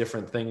all these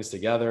different things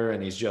together,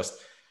 and he's just,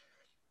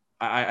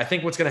 I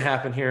think what's going to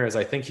happen here is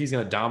I think he's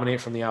going to dominate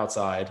from the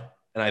outside,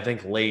 and I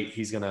think late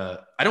he's going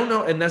to, I don't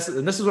know, and this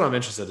is what I'm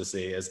interested to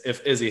see, is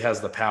if Izzy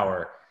has the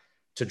power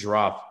to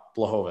drop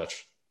Blachowicz,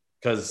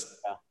 because,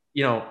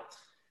 you know,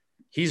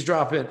 he's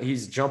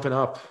jumping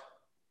up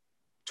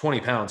 20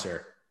 pounds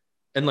here.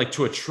 And like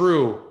to a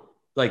true,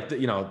 like,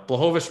 you know,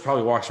 Blachowicz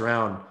probably walks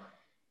around,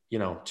 you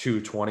know,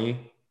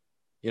 220,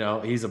 you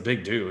know, he's a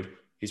big dude.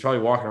 He's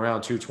probably walking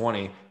around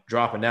 220,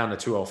 dropping down to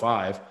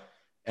 205.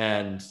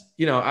 And,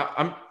 you know,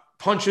 I'm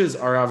punches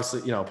are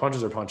obviously, you know,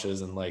 punches are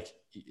punches. And like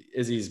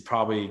Izzy's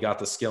probably got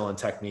the skill and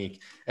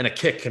technique, and a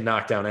kick can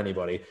knock down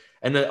anybody.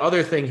 And the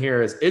other thing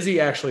here is Izzy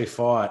actually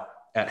fought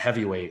at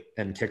heavyweight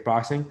in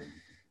kickboxing.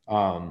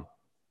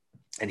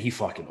 And he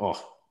fucking,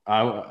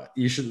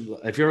 you should,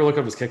 if you ever look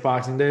up his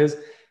kickboxing days,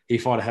 he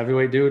fought a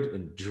heavyweight dude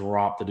and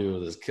dropped the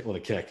dude with a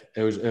kick.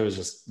 It was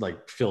just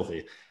like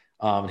filthy.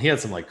 He had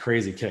some like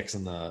crazy kicks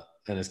in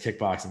his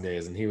kickboxing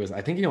days, and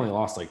I think he only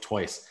lost like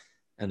twice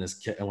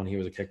when he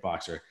was a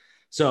kickboxer.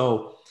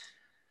 So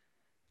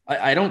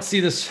I don't see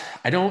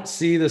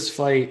this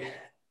fight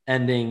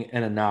ending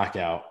in a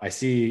knockout. I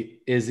see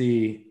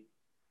Izzy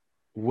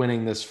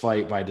winning this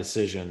fight by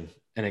decision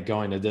and it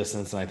going to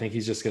distance. And I think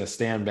he's just going to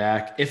stand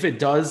back. If it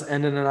does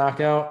end in a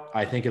knockout,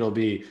 I think it'll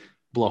be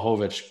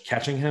Blachowicz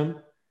catching him.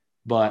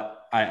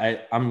 But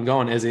I'm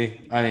going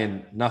Izzy. I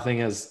mean, nothing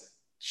has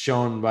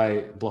shown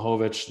by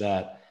Blachowicz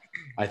that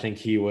I think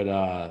he would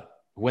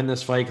win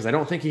this fight, because I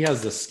don't think he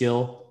has the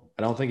skill.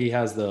 I don't think he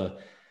has the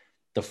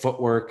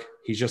footwork.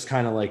 He's just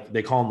kind of like,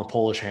 they call him the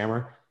Polish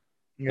hammer.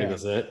 Yeah. Like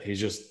that's it. He's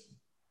just.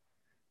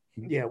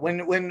 Yeah.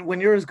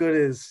 When you're as good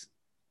as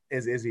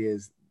Izzy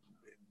is,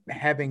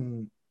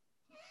 having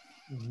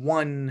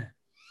one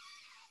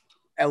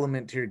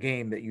element to your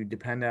game that you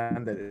depend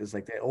on that is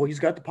like that. Oh, he's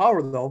got the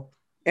power though.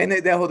 And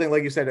that whole thing,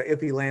 like you said, if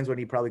he lands when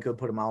he probably could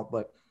put him out,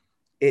 but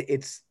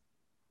it's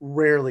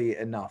rarely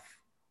enough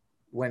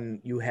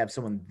when you have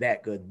someone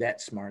that good,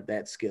 that smart,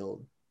 that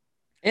skilled.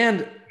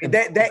 And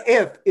that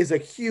if is a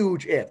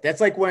huge if.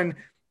 That's like when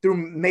through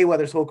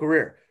Mayweather's whole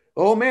career.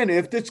 Oh man,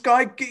 if this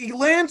guy he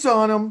lands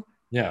on him,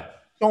 yeah,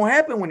 don't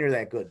happen when you're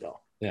that good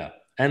though. yeah.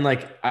 And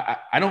like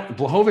I don't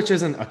Blachowicz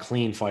isn't a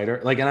clean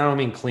fighter. Like, and I don't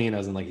mean clean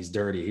as in like he's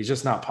dirty. He's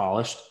just not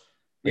polished.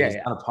 Like, he's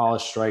not a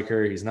polished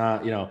striker. He's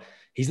not,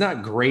 he's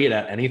not great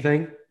at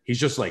anything. He's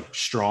just like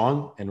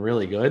strong and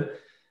really good.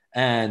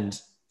 And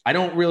I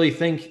don't really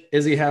think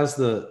Izzy has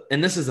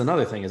and this is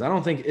another thing, is I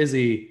don't think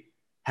Izzy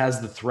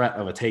has the threat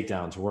of a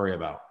takedown to worry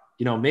about.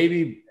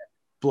 Maybe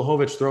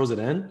Blachowicz throws it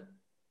in,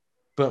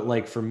 but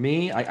like for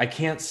me, I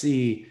can't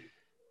see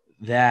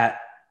that.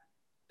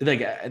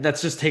 Like, that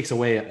just takes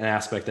away an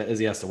aspect that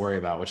Izzy has to worry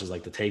about, which is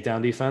like the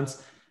takedown defense.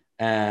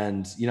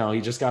 And, he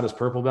just got his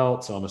purple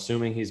belt. So I'm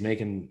assuming he's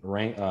making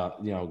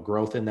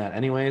growth in that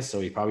anyways. So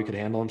he probably could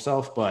handle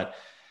himself, but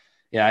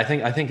yeah, I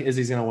think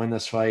Izzy's going to win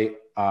this fight.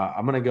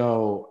 I'm going to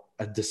go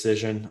a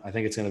decision. I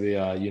think it's going to be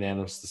a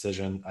unanimous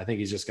decision. I think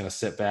he's just going to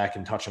sit back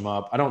and touch him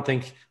up. I don't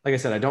think, like I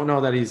said, I don't know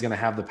that he's going to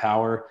have the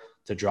power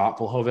to drop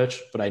Blachowicz,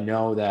 but I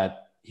know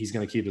that he's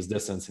going to keep his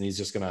distance and he's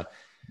just going to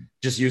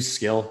just use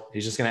skill.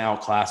 He's just going to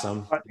outclass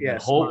him. Yeah.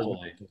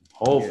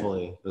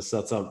 Hopefully this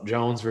sets up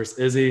Jones versus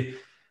Izzy,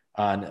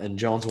 and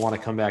Jones will want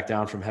to come back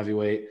down from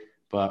heavyweight,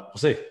 but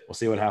we'll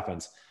see what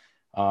happens.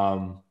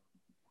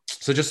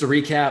 So just to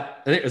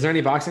recap, is there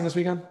any boxing this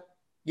weekend?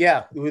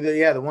 Yeah.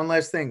 The one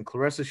last thing,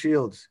 Claressa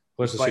Shields.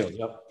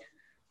 Yep.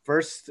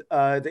 First,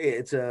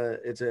 it's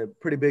a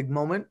pretty big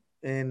moment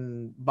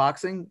in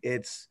boxing.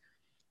 It's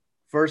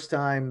first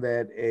time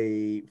that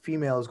a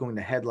female is going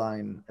to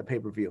headline a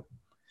pay-per-view.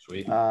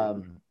 Sweet.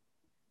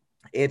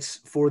 It's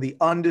for the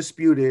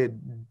undisputed,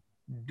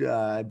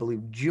 I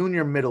believe,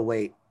 junior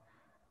middleweight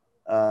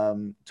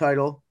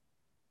title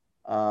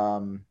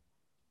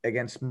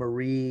against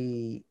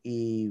Marie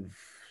Eve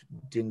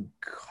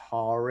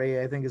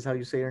Dinkare, I think is how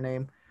you say her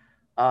name.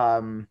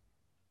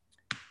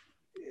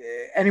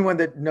 Anyone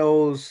that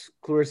knows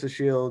Claressa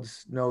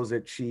Shields knows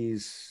that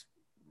she's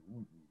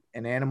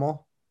an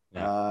animal.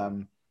 Yeah.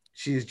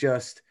 She's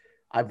just,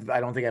 I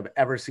don't think I've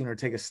ever seen her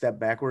take a step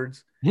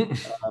backwards.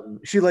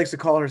 She likes to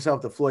call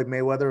herself the Floyd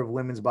Mayweather of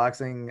women's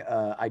boxing.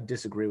 I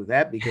disagree with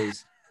that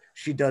because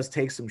she does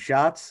take some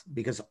shots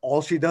because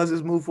all she does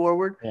is move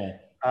forward.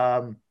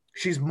 Yeah.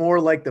 She's more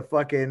like the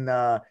fucking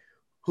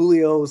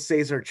Julio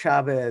Cesar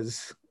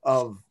Chavez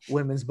of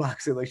women's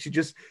boxing. Like, she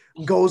just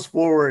goes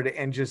forward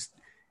and just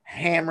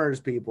hammers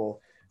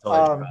people.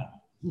 But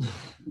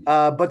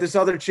this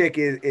other chick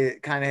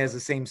it kind of has the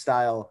same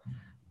style.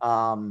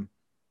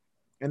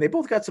 And they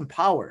both got some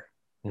power.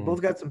 It's going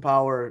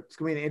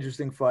to be an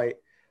interesting fight.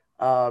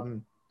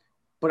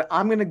 But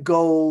I'm going to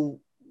go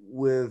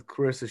with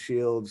Claressa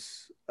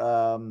Shields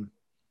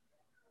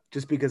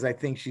just because I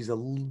think she's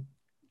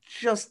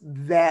just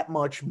that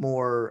much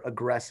more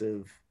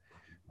aggressive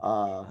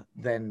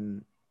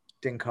than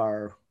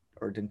Dinkar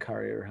or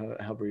Dinkari or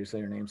however you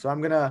say her name. So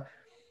I'm gonna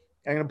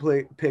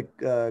pick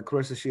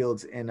Claressa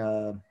Shields in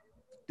a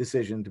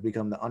decision to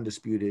become the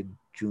undisputed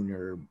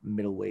junior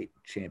middleweight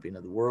champion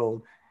of the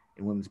world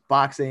in women's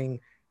boxing.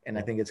 And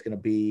I think it's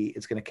going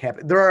to cap.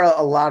 There are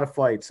a lot of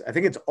fights. I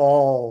think it's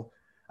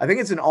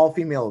an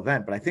all-female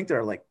event, but I think there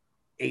are like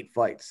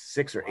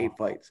 6 or 8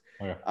 fights.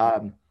 Okay.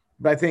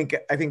 But I think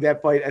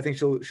that fight, I think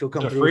she'll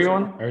come through. A free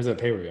one, or is it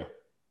pay-per-view?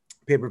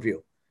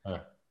 Pay-per-view.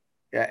 Okay.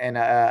 Yeah, and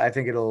I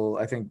think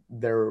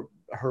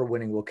her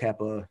winning will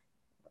cap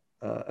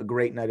a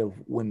great night of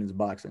women's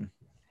boxing.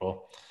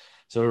 Cool.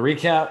 So to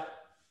recap,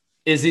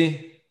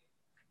 Izzy,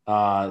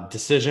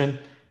 decision.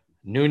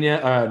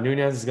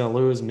 Nunez is going to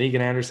lose.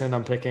 Megan Anderson,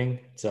 I'm picking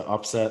to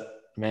upset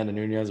Amanda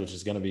Nunez, which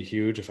is going to be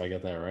huge if I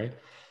get that right.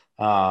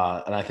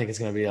 And I think it's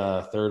going to be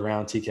a 3rd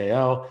round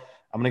TKO.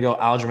 I'm going to go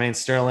Aljamain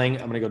Sterling.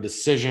 I'm going to go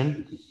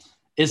decision.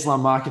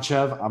 Islam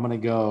Makhachev, I'm going to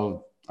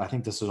go, I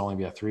think this would only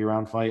be a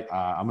 3-round fight.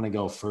 I'm going to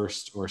go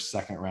 1st or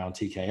 2nd round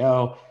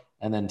TKO.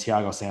 And then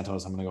Thiago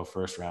Santos, I'm going to go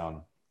 1st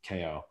round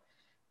KO.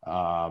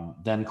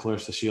 Then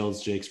Claressa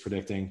Shields, Jake's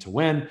predicting to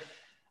win.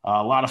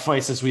 A lot of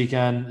fights this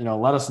weekend.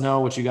 Let us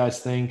know what you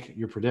guys think,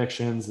 your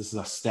predictions. This is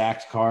a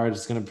stacked card.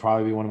 It's going to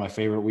probably be one of my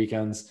favorite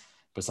weekends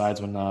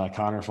besides when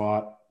Conor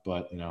fought.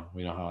 But, we know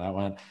how that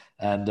went.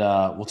 And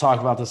we'll talk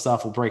about this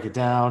stuff. We'll break it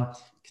down,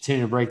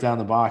 continue to break down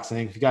the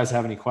boxing. If you guys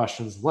have any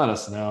questions, let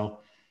us know.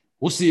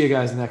 We'll see you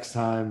guys next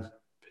time.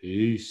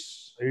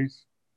 Peace.